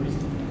lattice of the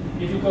crystal.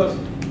 It's because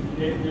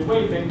the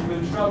wavelength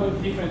will travel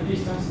different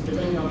distance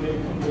depending on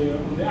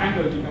the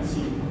angle you can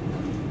see.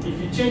 If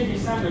you change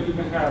this angle, you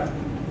can have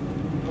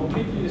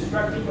completely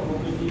destructive or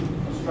completely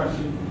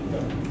constructive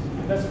interference.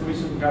 And that's the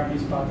reason we have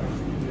this pattern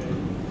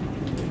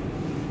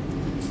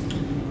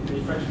in the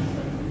diffraction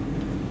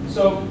pattern.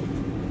 So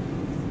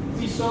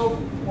we saw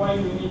why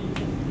we need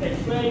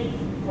X-ray,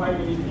 why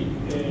we need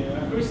a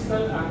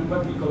crystal, and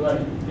what we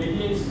collide. The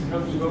idea is how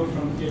to go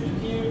from here to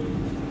here.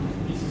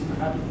 This is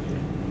perhaps the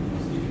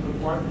most difficult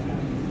part.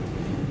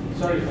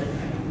 Sorry if I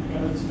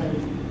cannot explain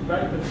it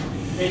right, but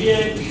the idea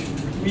is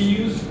we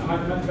use a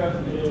mathematical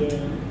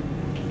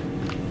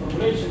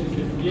formulation,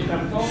 the Fourier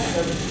transform,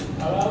 that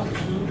allows to,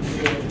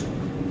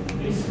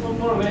 it's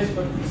more or less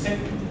what we said,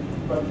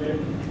 but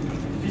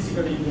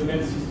physically the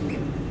lens is to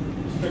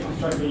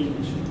reconstruct the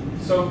image.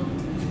 So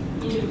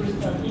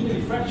in the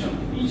diffraction,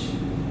 each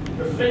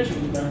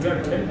reflection that we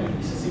are collecting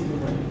is a simple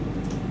wave.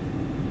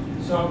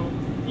 So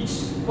each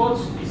spot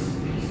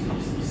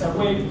is a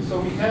wave. So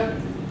we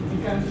can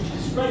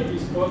describe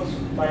these spots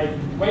by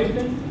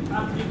wavelength,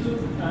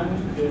 amplitude, and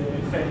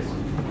phase.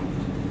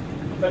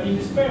 But in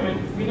the experiment,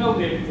 we know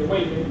the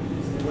wavelength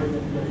is the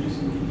wavelength we are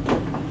using.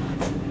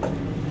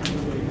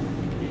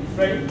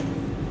 Right?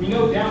 We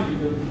know the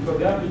amplitude because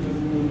the amplitude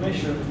we will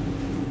measure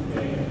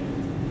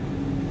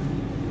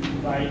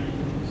by.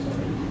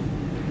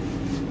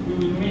 We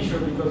will measure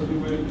because we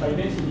will, by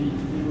density,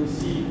 we will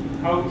see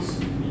how the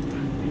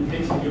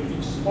intensity of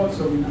each spot,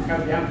 so we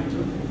have the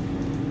amplitude.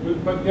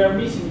 But they are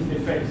missing is the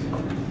phase.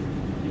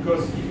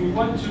 Because if we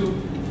want to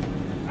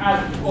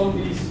add all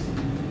these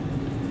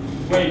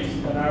waves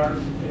that are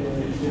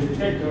the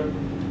detector,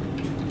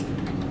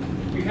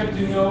 we have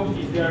to know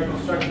if they are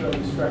constructed or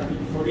destructive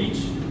for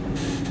each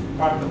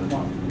part of the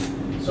model.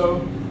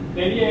 So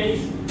the idea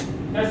is,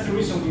 that's the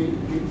reason we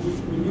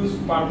lose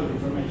part of the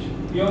information.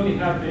 We only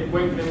have the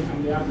wavelength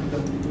and the amplitude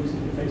that we lose in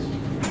the phase.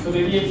 So the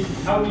idea is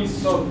how we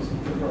solve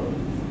the problem.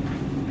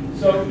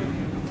 So,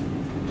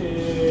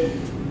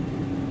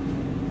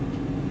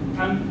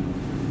 and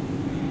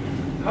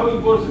how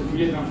it works the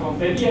Fourier transform.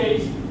 The idea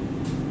is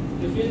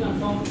the Fourier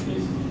transform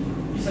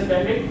is a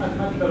direct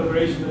mathematical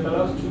operation that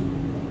allows to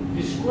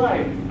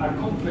describe a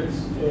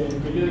complex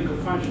periodical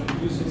function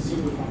using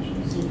simple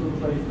functions, simple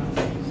wave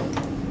functions.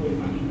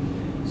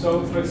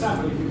 So, for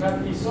example, if you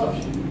have this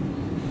option,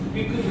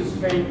 we could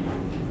explain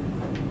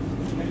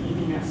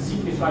in a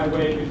simplified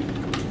way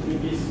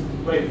with this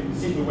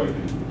simple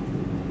wavelength.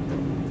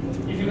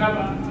 If you have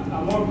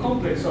a more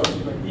complex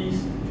object like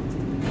this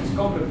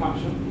complex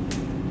function,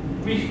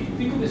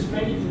 we could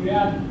explain if we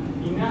add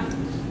enough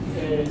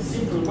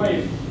simple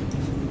waves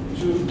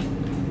to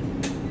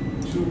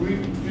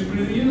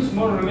reproduce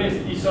more or less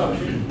this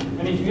object.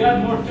 And if you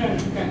add more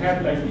terms, you can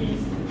have like this.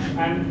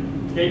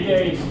 And the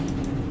idea is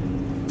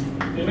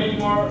the many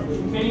more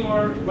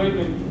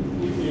wavelengths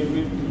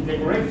with the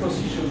correct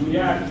position we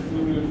add, we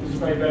will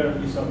describe better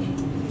this object.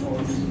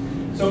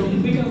 So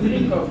we can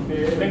think of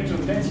the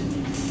electron density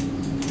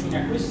in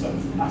a crystal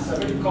as a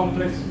very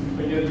complex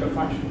periodical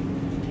function.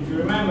 If you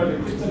remember, the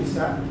crystal is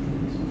a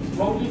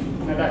small leaf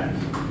and a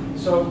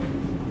lattice. So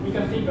we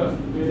can think of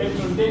the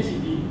electron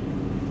density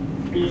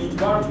being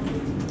dark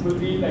will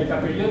be like a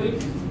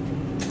periodic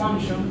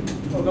function,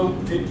 although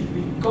the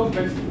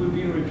complex will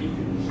be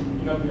repeated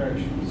in all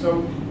directions.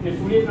 So the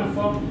Fourier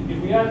transform, if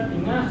we add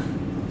enough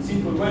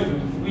simple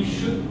wavelengths, we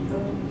should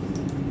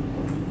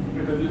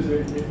reproduce the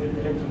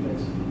electron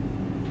density.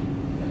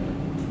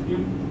 The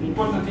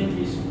important thing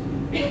is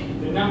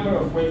the number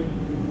of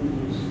wavelengths we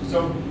use. So,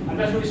 and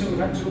that's the reason we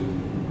have to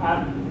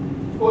add,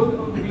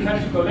 we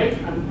have to collect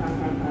and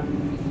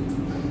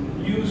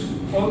use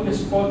all the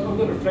spots, all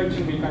the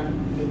reflection we can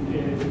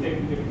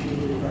detect the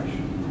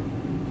refraction.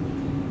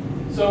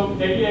 So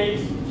the idea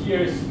is here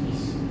is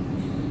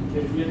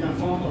the Fourier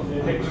transform of the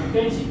electron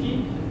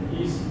density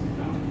is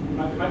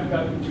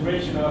mathematical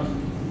integration of,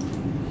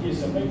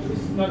 here's a vector,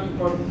 it's not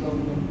important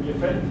on the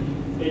effect.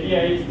 The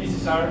idea is this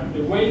is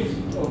the waves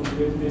of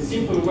the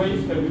simple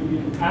waves that we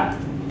will add,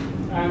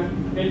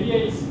 and the idea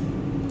is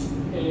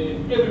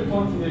every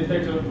point in the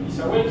detector is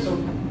a wave, so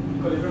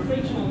because the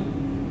reflection,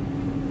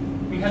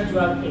 we have to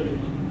add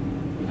everything.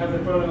 We have the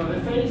problem of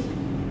the phase,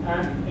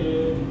 and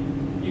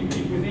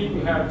if we think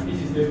we have,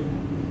 this is the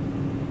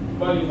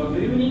volume of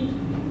the unit,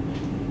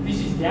 this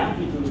is the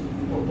amplitude,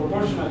 or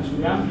proportional to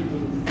the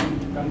amplitude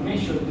we can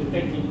measure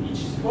detecting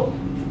each spot.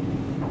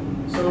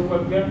 So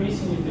what we are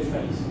missing is the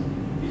phase,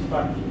 this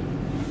part here.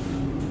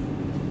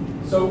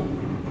 So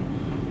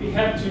we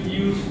have to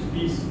use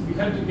this, we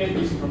have to get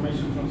this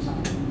information from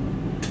somewhere.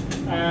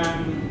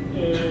 And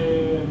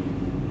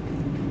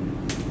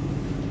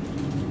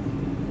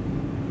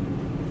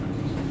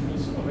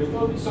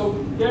so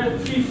there are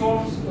three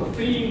forms or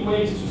three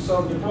ways to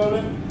solve the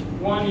problem.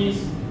 One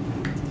is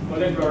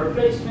molecular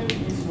replacement.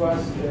 This was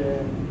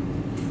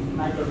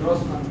Michael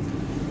Grossman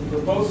who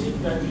proposed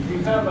it, that if you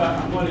have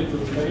a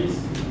molecule that is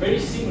very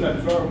similar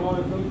to our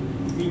molecule,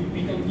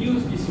 we can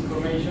use this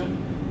information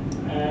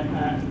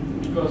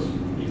because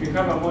if you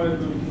have a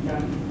molecule, you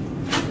can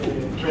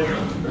predict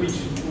which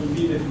will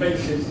be the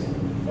phases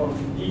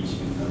of each,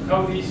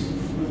 how this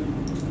will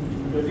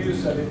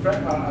produce a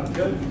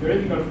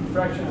theoretical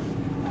refraction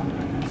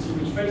and see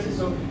which phases.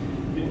 So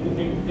the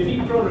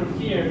big problem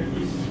here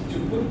is to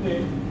put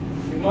the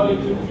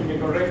molecule in the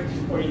correct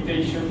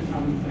orientation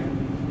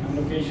and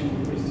location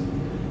of the crystal.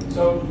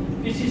 So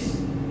this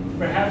is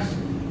perhaps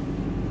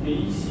the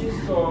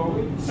easiest,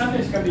 or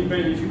sometimes can be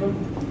very difficult,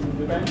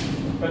 depends,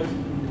 but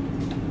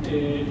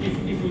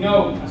if we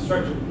know a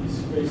structure, it's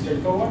very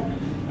straightforward.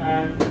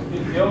 And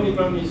the only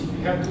problem is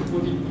we have to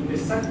put it in the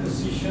exact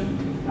position,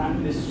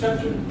 and the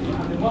structure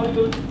and the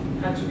molecule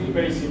have to be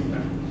very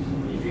similar.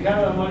 If you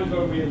have a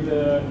molecule with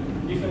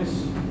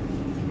difference,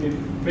 with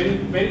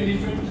very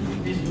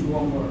different, this will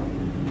won't work.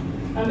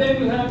 And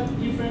then we have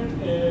different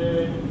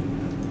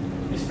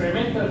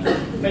experimental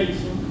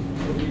phasing,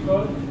 what we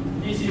call.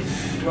 This is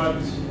what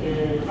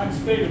Max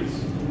Perutz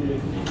in the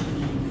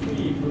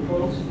 53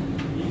 proposed.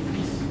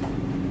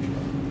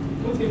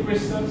 Put the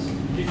crystals,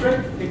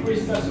 diffract the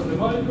crystals of the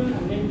molecule,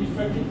 and then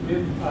diffract it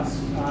with a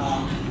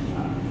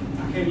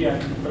heavy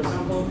atom, for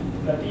example,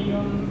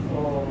 platinum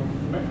or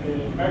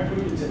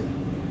mercury, etc.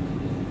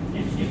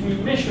 If we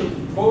measure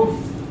both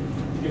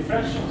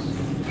diffractions,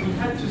 we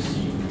had to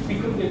see, we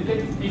could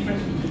detect the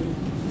difference between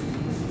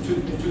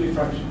the two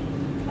diffractions.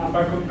 And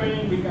by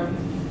comparing, we can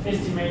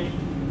estimate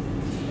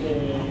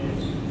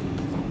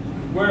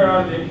where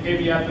are the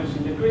heavy atoms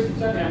in the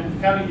crystal, and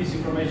having this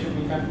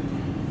information, we can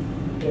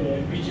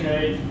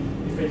regenerate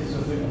the phases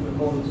of the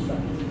whole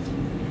structure.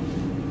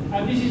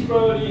 And this is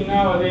probably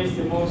nowadays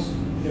the most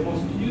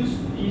used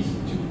is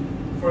to,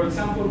 for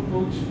example,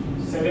 put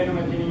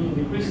selenomethylamine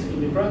in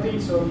the protein,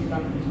 so you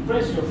can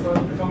express your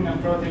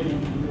recombinant protein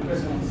in the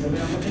presence of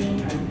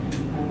selenomethylamine,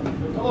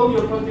 and all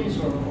your proteins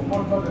or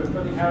more popular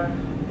protein have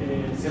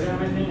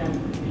selenomethylamine, and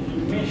if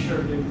you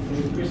measure the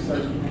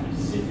crystal in a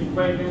specific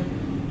wavelength,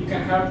 you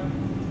can have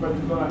what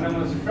we call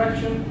anomalous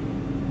refraction.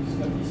 It's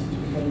not easy to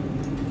have in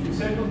a few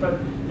seconds, but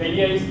the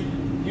idea is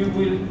you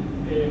will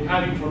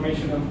have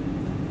information of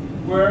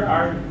where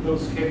are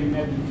those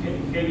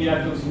heavy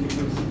atoms in the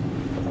crystal.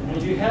 And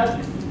if you have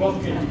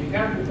both cases, if you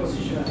have the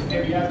position of a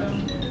heavy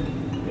atom,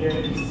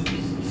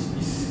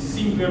 it's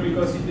simpler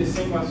because it's the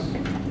same as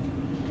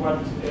what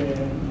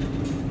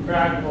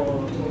Bragg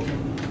or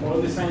all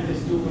the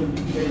scientists do when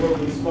they work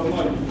with small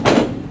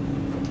molecules.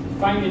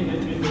 Finding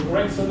the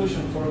correct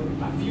solution for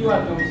a few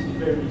atoms is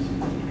very easy.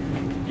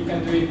 You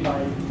can do it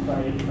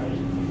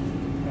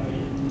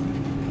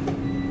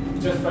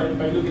just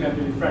by looking at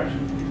the diffraction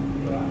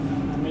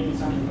and making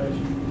some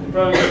calculation. The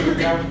problem is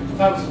we have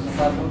thousands of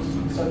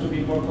atoms, so to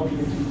be more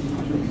complicated.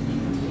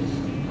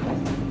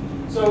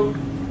 So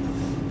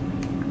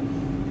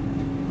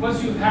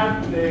once you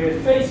have the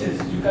phases,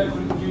 you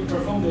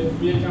perform the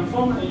Fourier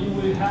transform, and you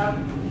will have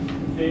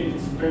the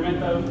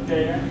experimental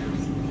data,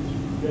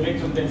 the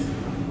electron density.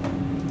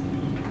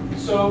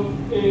 So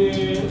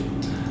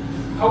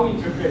how we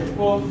interpret?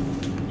 Well,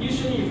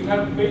 usually if you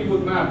have very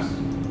good maps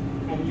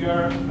and you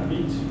are a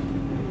bit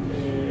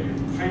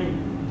trained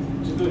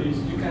to do this,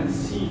 you can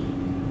see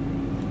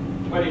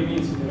what it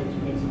means in the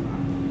electron density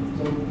map.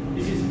 So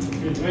this is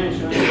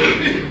three-dimensional.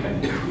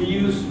 We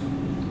use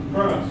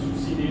programs to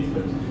see this,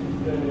 but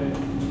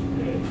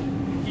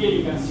here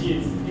you can see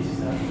this is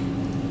a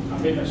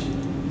beta sheet.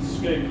 It's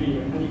very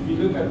clear. And if you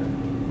look at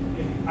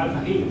alpha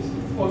helix,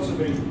 it's also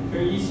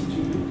very easy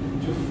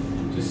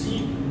to see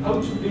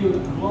how to build a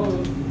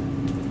model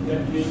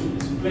that will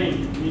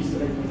explain this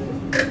electron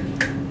density.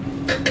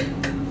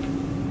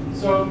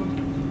 So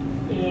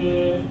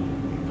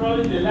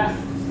probably the last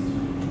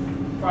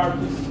part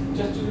is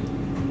just to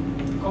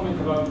comment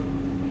about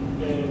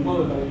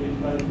model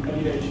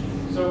validation.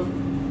 So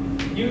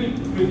you will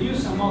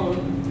produce a model,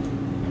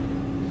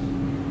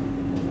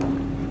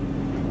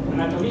 an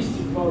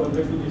atomistic model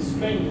that will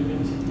explain the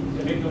density,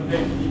 the electron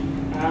density,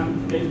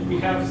 and then we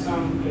have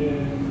some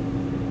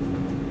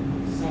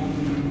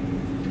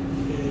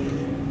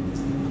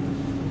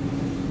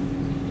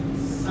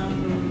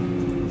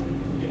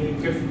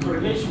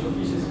correlation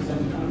coefficients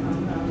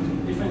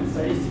and different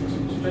statistics to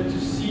try to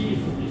see if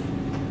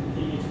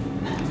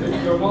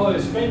your model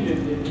explains the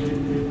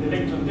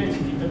electron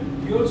density. But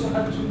you also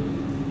have to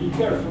be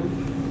careful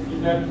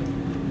in that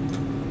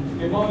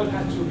the model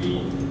has to be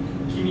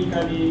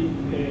chemically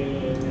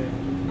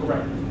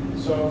correct.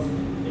 So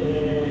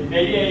the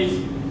idea is,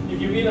 if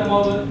you build a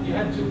model, you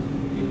have to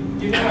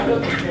you have a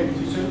lot of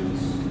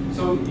density.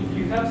 So if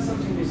you have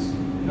something that's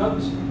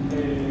not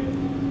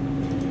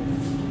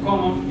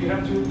common, you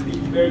have to be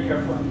very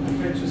careful and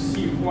try to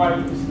see why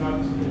it's not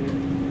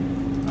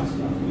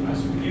as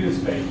you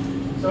expect.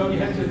 So you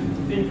have to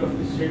think of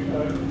the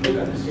look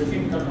at the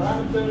stereochemical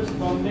parameters,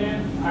 bond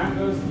length,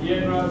 angles,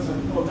 diagonals,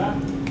 and all that,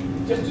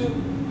 just to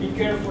be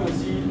careful and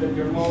see that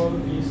your model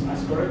is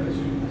as correct as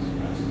you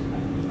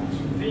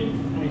think.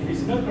 And if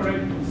it's not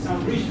correct in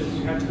some regions,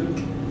 you have to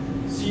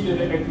see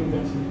the electron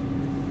density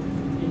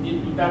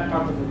in that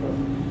part of the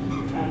problem.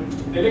 And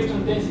the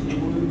electron density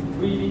will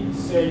really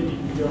say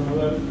if your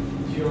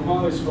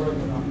model is correct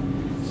or not.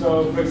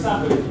 So, for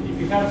example, if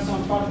you have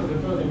some part of the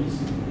problem is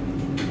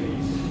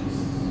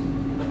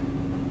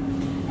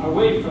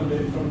away from the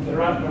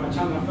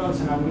Ramachandran plants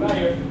and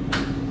outlier,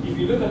 if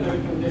you look at the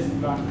electron density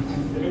map,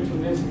 and the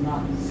electron density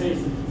map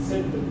says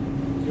that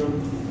your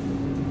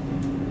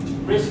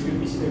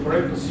residue is in the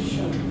correct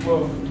position,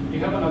 well, you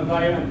have an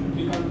outlier and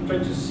you can try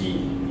to see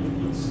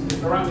in the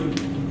surrounding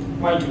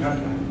why you have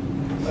that.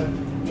 But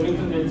the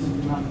electron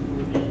density map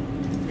will be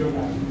your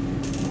guide.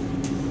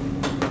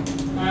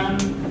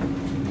 And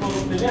well,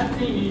 the last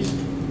thing is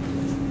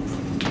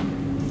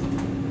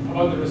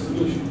about the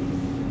resolution.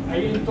 I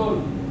didn't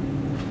told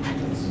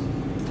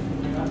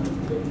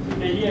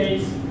the idea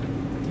is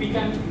we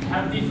can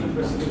have different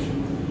resolution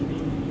in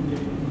the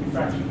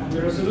diffraction, and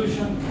the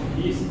resolution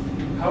is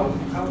how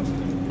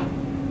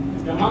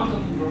the amount of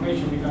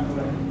information we can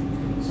collect.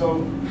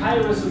 So high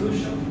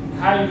resolution,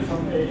 high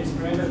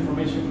experimental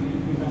information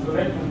we can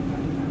collect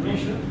and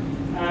measure,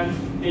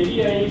 and the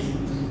idea is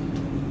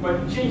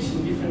what changes in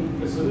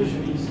different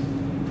resolution is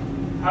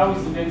how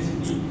is the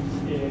density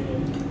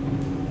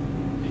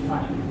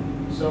defined.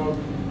 So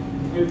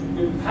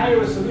with higher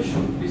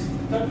resolution, we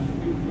start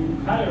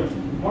with higher,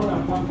 more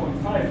than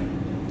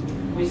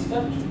 1.5, we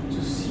start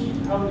to see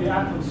how the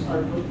atoms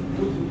are put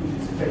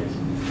into space.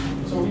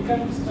 So we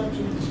can start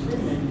to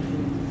discriminate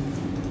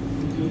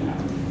between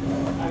atoms.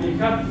 And if you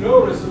have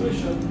low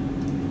resolution,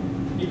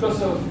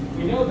 because of,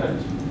 we know that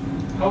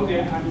how the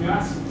amino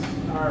acids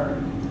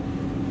are,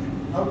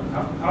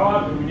 how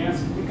are the amino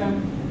acids, we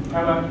can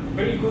have a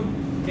very good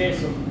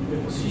guess of the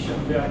position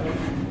of the atom,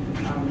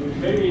 and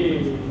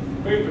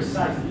very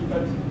precisely,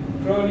 but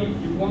probably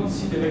you won't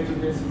see the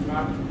electron density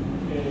map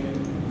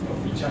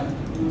of each atom.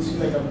 You will see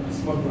like a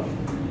small block.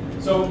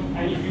 So,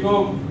 and if you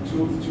go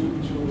to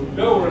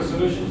lower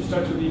resolution, you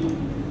start to be,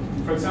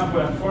 for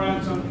example, at 4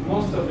 angstrom,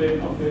 most of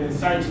the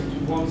sites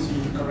you won't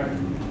see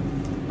correctly.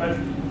 But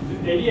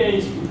the idea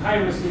is with high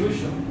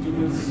resolution, you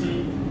will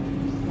see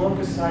more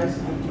precise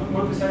the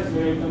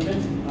electron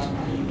density map.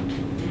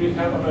 You will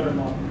have a better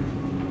model.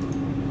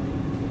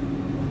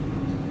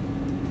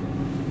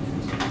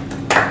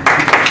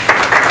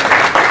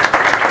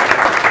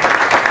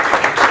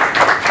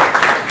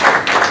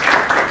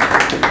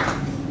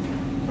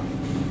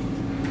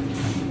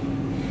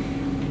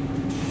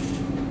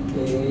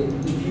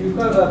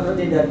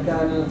 That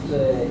cannot,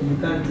 you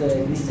can't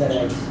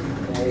crystallize.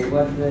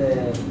 What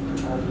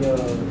are your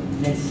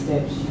next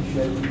steps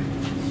usually?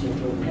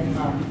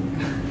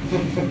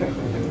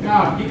 No,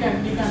 you can.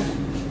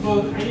 Well,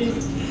 I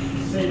didn't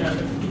say that.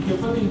 If you're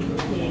putting, you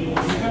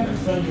can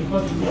crystallize your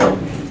protein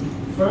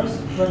first.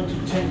 Try to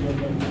change your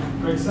vector.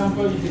 For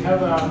example, if you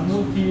have a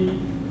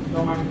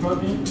multi-domain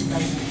protein, you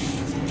can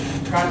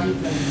cut it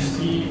and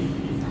see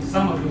if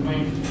some of the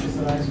domains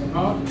crystallize or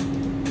not.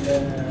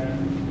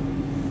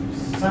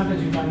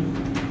 Sometimes you can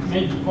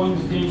make point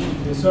mutation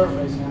to the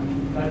surface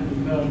and that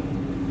will help.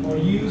 Or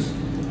use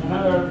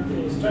another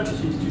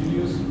strategy is to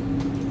use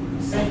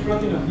the same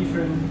protein of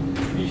different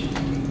species,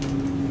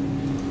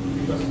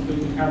 because they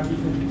have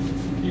different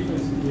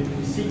difference in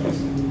the sequence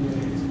and the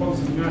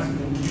exposed amino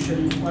acid, and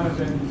usually one of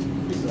them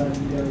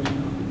crystallizes the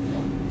original.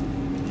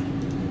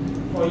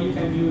 Or you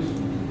can use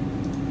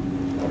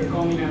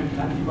recombinant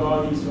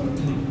antibodies or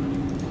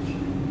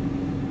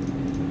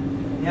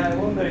Yeah, I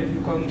wonder if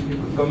you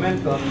could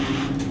comment on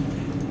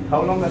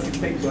how long does it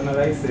take to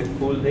analyze a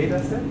full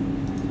data set?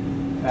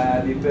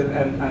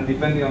 And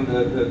depending on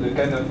the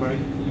kind of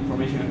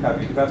information you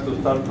have, you have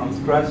to start from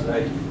scratch,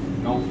 like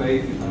no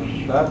phases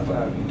and stuff,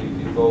 and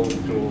if you go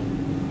through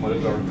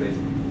molecular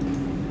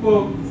replacement.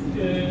 Well,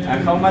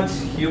 and how much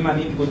human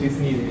input is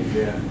needed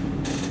there?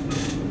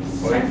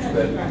 Sometimes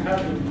you can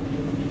have in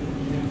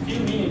a few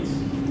minutes,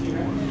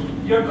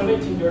 you're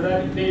collecting your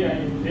data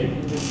in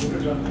the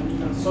Sirah, and you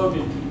can solve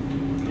it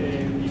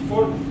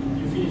before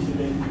you finish the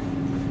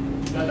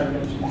data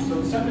collection. So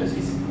sometimes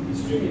it's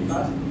extremely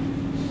fast,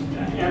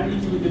 and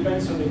it will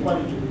depends on the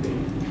quality of the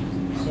data.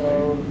 So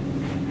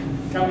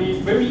it can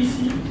be very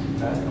easy.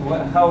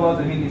 How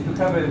about, I mean, if you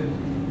have a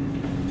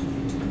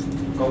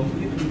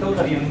completely,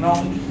 totally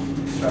unknown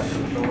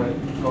structure, so a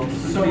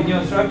completely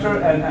new structure,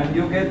 and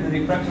you get the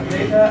diffraction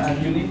data,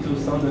 and you need to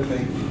solve the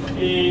thing.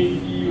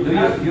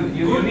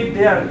 You need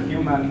their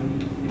human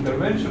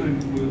intervention,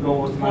 it will go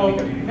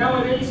automatically. Well,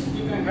 nowadays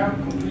you can have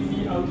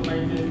completely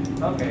automated.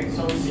 Okay.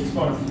 So 6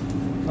 parts.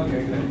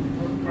 Okay, great.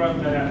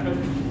 But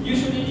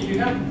usually, if you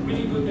have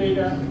really good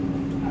data,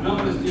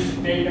 anomalous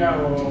data,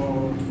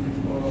 or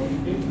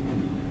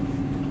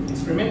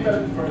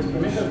experimental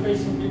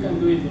phasing, you can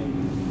do it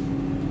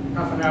in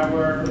half an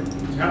hour to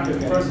have the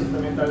first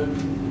experimental.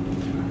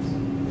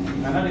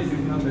 Analysis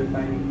is not the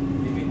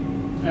time limit.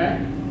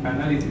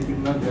 Analysis is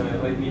not the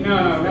right limit.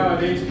 No,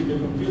 nowadays with the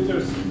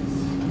computers, it's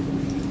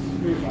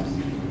really fast.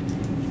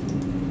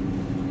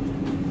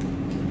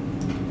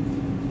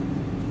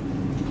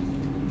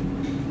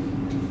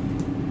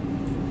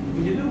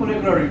 When you do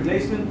molecular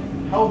replacement,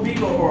 how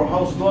big or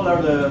how small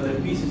are the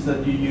pieces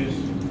that you use?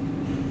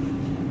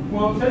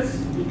 Well, that's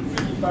the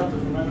tricky part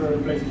of molecular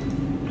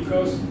replacement,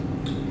 because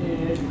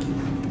it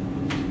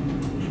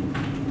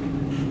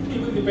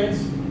will depend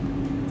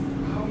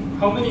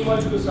how many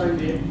molecules are in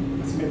the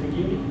asymmetric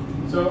unit.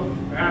 So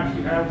perhaps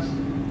you have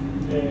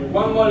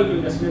one molecule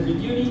in the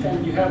asymmetric unit,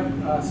 and you have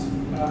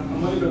a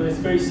molecule that's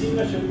very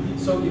similar,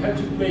 so you have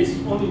to place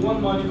only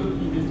one molecule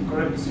in the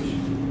correct position.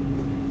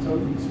 So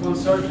it's one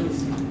search, and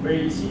it's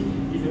very easy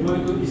if the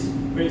molecule is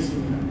very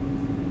similar.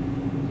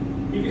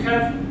 If you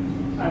have,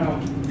 I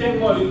don't know, 10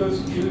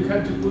 molecules, you will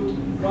have to put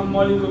one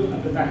molecule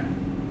at a time.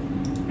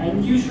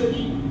 And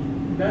usually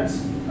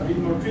that's a bit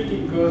more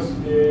tricky because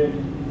the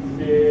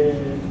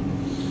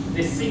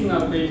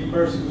signal rate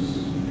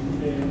versus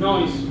the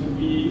noise will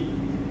be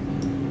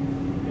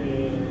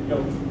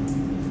low.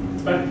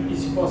 But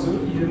it's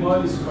possible if the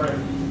model is correct.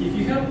 If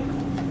you have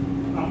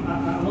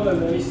a model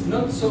that is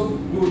not so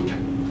good,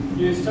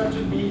 you start to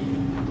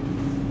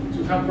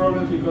have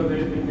problems because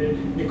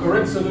the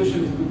correct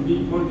solution would be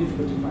more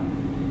difficult to find.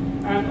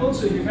 And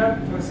also you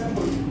have, for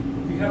example,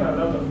 we have a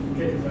lot of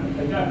cases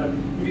like that, but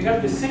if you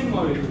have the same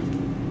molecule,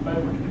 but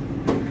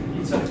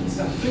it's a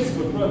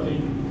flexible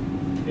protein,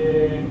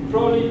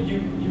 probably you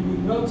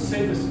would not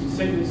solve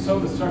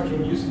the structure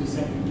using the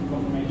same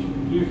conformation.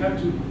 You have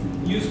to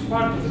use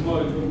part of the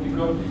molecule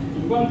because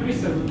in one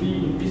crystal will be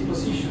in this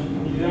position,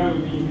 and in the other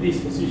will be in this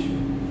position.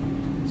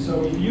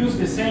 So if you use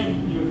the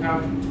same, you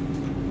have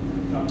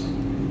lots.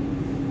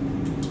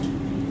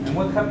 And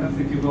what happens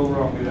if you go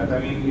wrong with that? I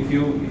mean, if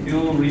you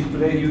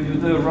replay, you do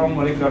the wrong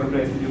molecular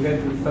replacement, you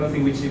get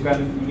something which you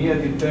can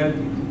immediately tell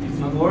it's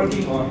not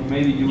working, or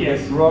maybe you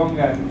get wrong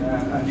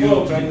and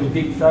you're trying to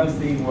pick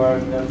something where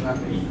there's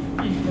nothing.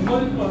 If the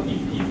molecule,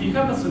 if you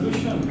have a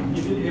solution,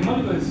 if the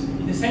molecule is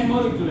the same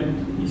molecule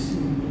and is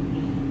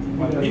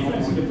with a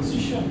difference in the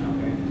position,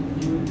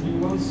 you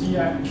won't see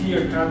a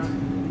clear-cut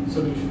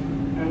solution,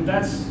 and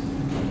that's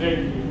very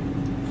clear.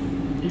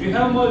 If you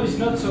have a model is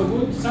not so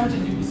good,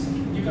 sometimes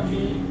you can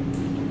be.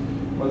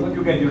 Well, what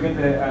you get you will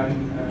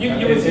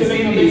see a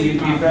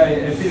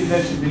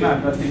density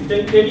map. That's it.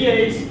 The idea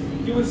is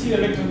you will see the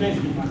electron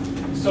density map.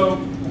 So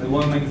it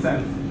won't make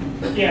sense.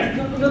 Yeah,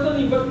 not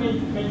only what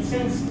made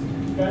sense,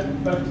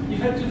 but you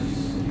have to,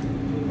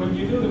 when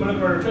you do the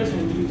molecular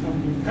replacement, you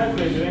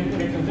calculate the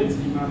electron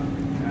density map.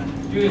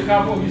 You will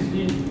have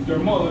obviously your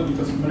model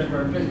because of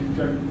molecular replacement.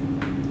 You are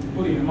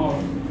putting a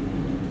model,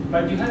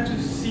 but you have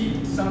to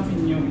see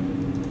something new.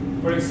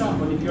 For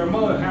example, if your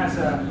model has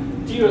a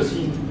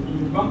tyrosine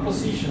in one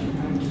position,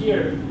 and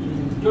here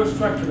in your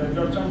structure that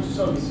you're trying to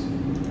solve is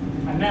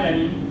an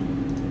alanine,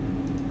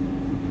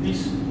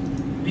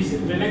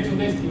 the electron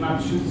density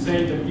map should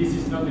say that this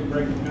is not the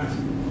correct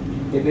answer.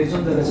 Depends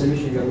on the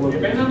resolution you're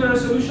working. Depends on the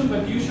resolution,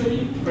 but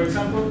usually, for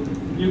example,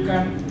 you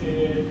can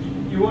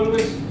you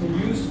always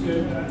use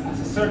as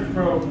a search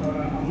probe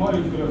a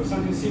molecule of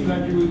something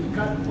similar. You will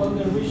cut all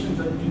the regions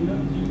that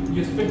you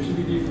expect to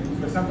be different.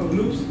 For example,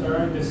 loops that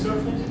are in the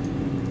surface,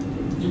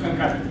 you can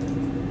cut it.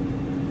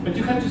 But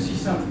you have to see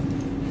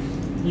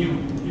something new.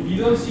 If you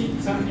don't see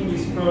something,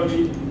 it's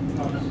probably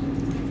not.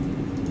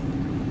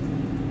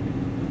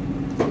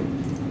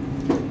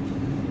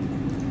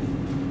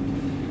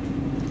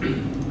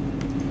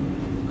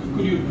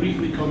 Could you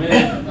briefly comment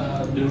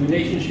the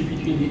relationship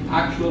between the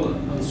actual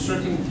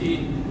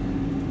uncertainty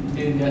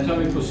in the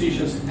atomic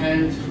positions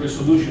and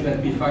resolution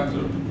at B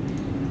factor?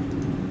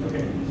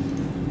 Okay.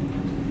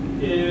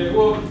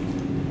 Well,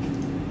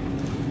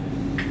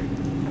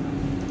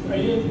 I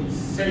didn't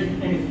say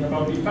anything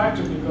about the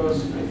factor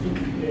because I think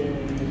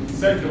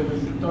Sergio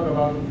will talk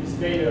about this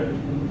later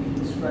when we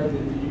describe the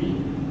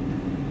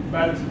PV.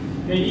 But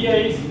the idea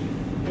is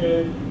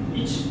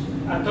each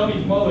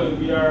atomic model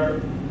we are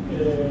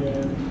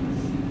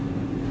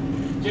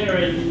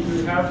generating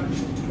will have,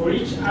 for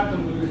each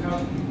atom we will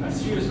have a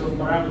series of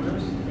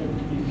parameters that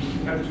we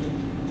have to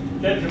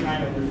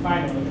determine or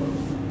refine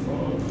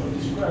or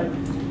describe.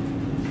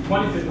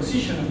 One is the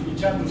position of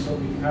each atom, so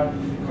we have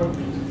the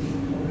coordinate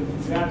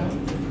of the atom.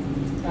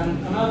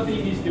 And another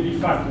thing is the B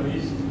factor,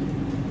 is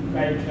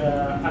like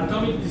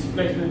atomic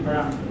displacement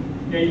parameter.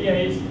 The idea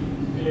is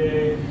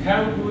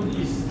how good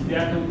is the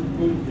atom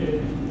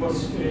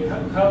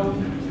how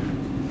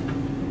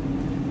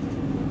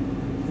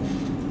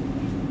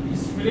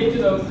it's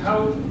related of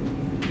how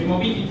the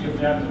mobility of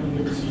the atom in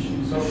the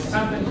position. So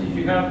sometimes if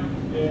you have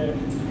a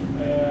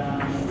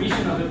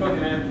region of the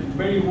protein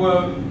very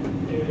well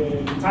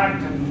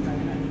packed and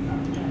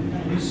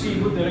you see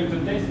good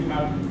electron density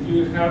map,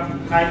 you will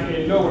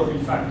have lower B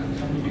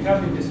factors. And if you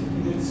have in the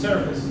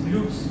surface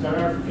loops that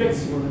are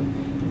flexible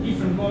and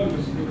different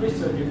molecules in the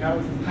crystal, you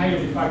have higher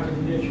B factors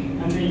in the edge.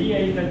 And the idea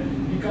is that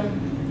you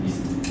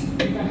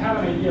can have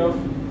an idea of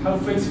how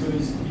flexible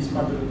is this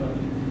part of the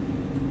body.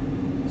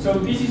 So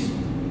this is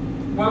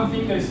one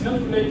thing that is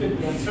not related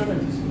to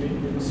uncertainties in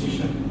the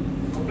position,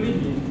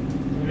 completely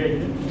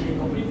related,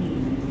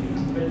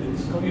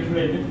 it's completely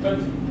related, but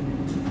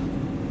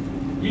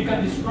you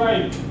can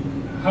describe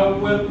how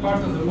well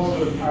parts of the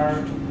model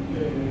are,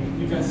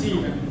 you can see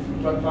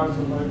what parts of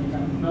the model you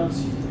cannot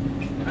see.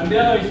 And the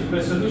other is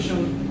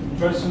resolution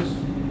versus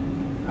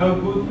how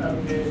good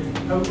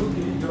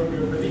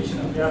your prediction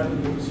of the atom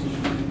in the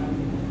position. And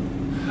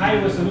high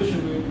resolution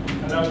will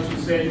allow you to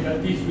say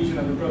that this region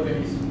of the protein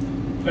is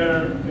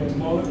better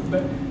model,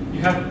 but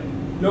you have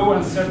lower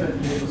uncertainty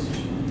in the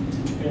position.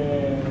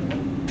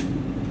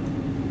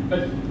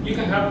 But you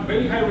can have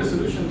very high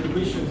resolution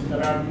regions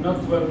that are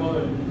not well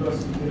modeled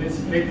because the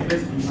electron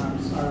density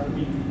maps are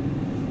weak.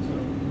 So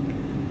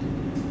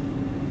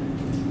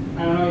I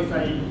don't know if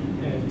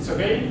it's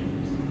okay.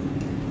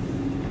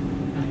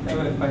 I have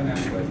a final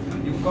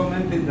question. You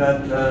commented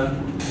that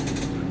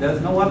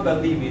there's no upper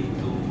limit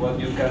to what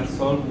you can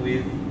solve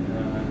with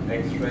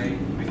X-ray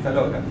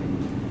crystallography.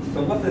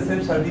 So what's the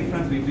essential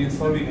difference between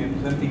solving a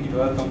 20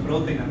 kiloatom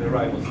protein and the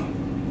ribosome?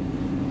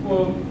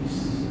 Well,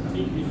 it's a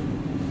big difference.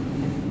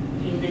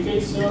 In the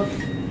case of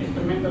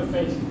experimental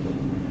phasing.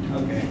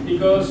 Okay.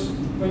 Because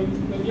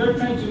when you're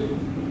trying to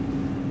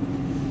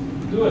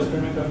do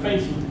experimental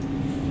phasing,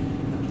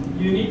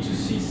 you need to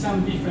see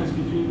some difference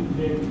between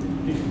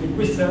the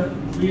crystal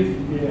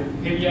with the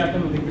heavy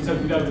atom and the crystal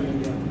without the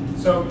heavy atom.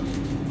 So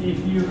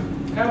if you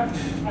have,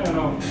 I don't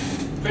know,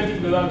 20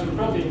 kilodalton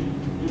protein,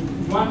 with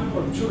 1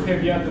 or 2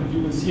 heavy atoms,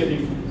 you will see a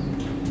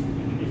difference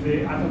if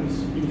the atom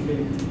is really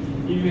heavy.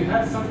 If you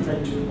have something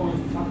like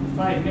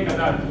 2.5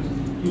 megadaltons,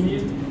 you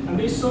need, and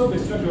they solve the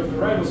structure of the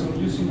ribosome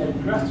using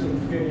like cluster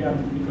of heavy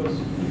atoms because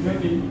if not,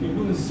 they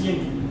wouldn't see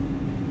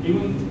anything. They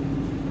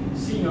wouldn't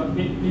see,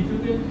 they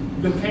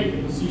couldn't locate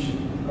the position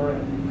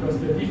correct because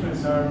the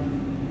difference are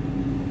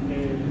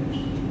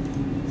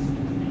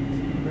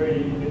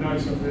very the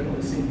noise of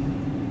the signal.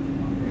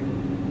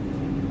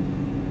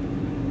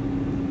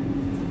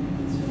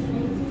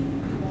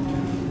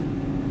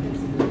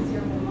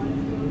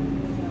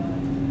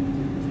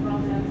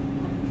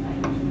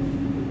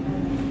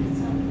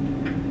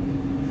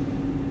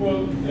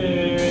 Well, I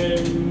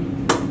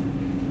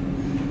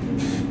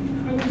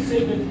would say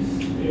that it's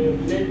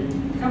related,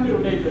 can be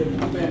related, it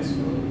depends.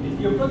 If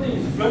your protein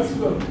is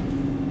flexible,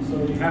 so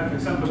you have, for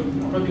example, a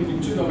protein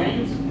with 2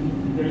 domains,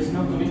 there is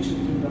no connection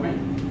between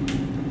domains,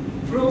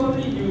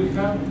 probably you will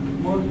have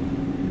more, it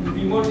will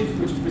be more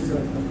difficult to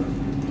crystallize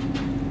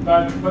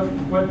that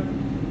protein.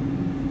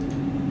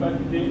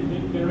 But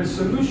the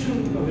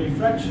resolution of the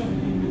diffraction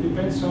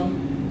depends on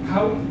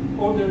how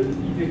ordered is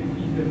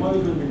the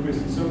molecule of the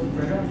crystal. So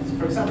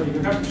for example, if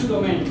you have 2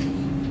 domains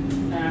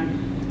and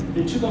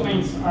the 2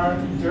 domains are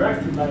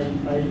interacting by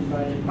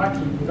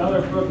packing with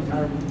other proteins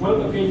are well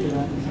located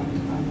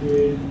and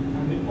the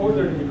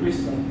order in the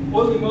crystal,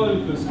 all the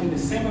molecules in the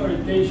same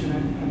orientation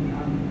and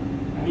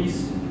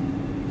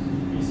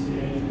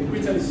the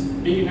crystal is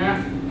big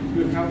enough,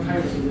 you will have high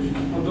resolution.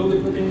 Although the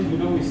protein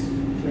is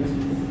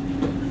flexible.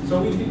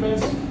 So it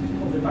depends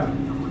on the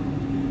packing.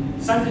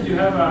 Sometimes you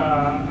have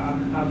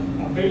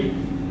a very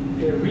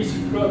rich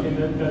protein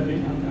and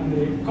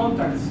the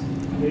contacts,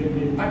 the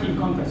packing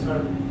contacts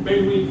are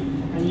very weak,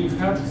 and you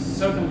have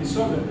certain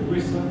disorder in the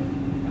crystal,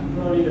 and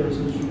probably the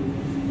resolution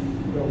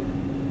will go.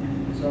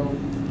 So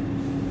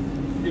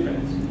it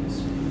depends.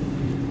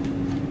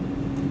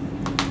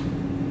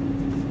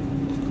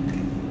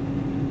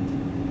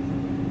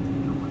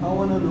 I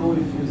want to know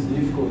if it's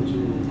difficult to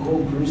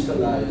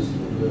co-crystallize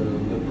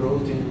the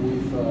protein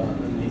with an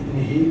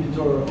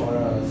inhibitor or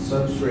a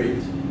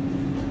substrate.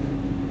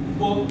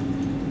 Well,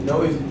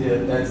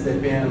 If that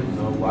depends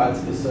on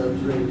what's the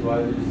substrate, what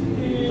is the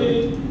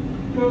inhibitor.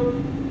 Well,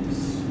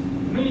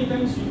 many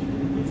times we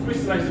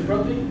crystallize the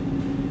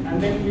protein,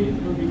 and then we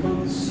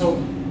become salt.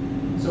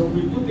 So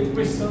we put the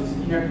crystals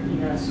in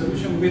a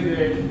solution with the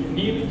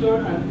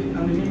inhibitor, and the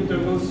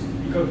inhibitor goes,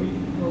 because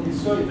what we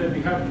saw is that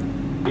we have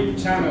big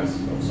channels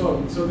of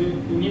salt. So the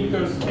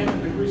inhibitors enter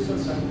the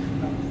crystals,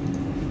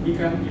 and we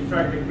can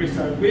diffract the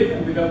crystal with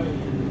and without the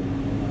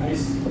inhibitor. And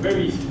it's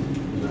very easy.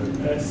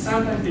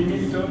 Sometimes the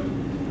inhibitor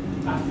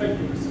affects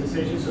the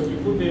crystallization, so you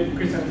put the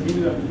crystal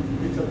inhibitor, the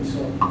crystal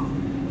dissolve.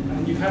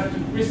 And you have to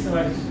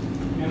crystallize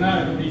in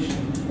another condition,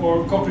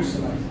 or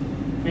co-crystallize,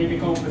 make the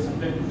complex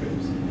and then prepare.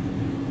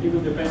 It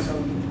will depend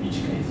on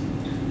each case.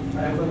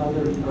 I have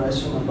another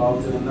question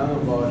about the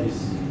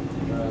nanobodies.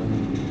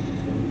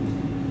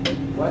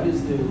 What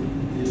is the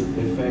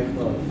effect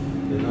of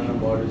the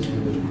nanobodies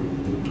in the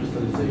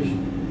crystallization?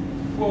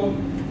 Well,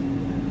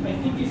 I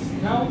think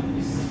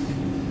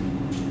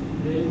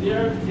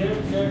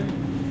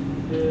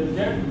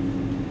there are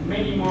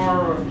many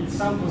more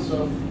examples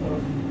of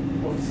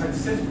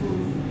successful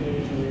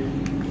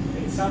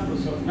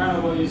examples of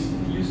nanobodies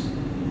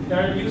that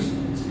are used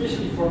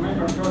especially for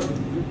membrane protein.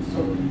 So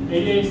the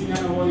idea is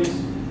nanobodies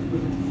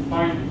will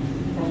bind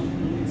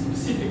in a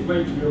specific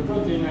way to your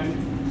protein, and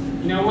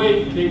in a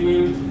way they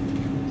will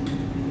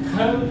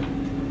help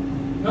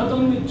not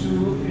only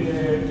to,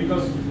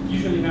 because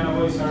usually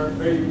nanobodies are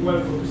very well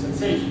for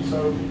crystallization,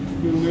 so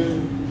you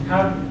will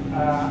have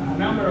a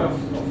number of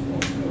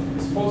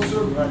exposed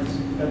surfaces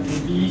that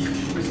will be easy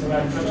to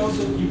crystallize, but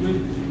also it will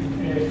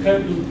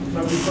help in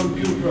what we call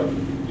pure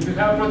protein. If you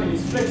have a protein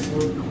is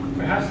flexible,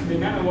 perhaps the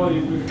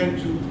nanobody will help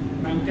to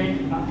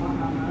maintain a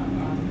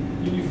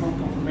uniform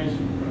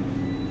conformation.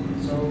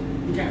 So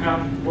we can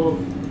have both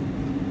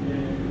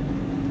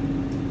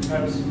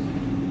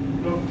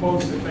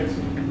both effects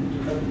to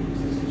help the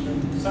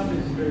crystallization. Something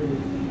is very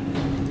good.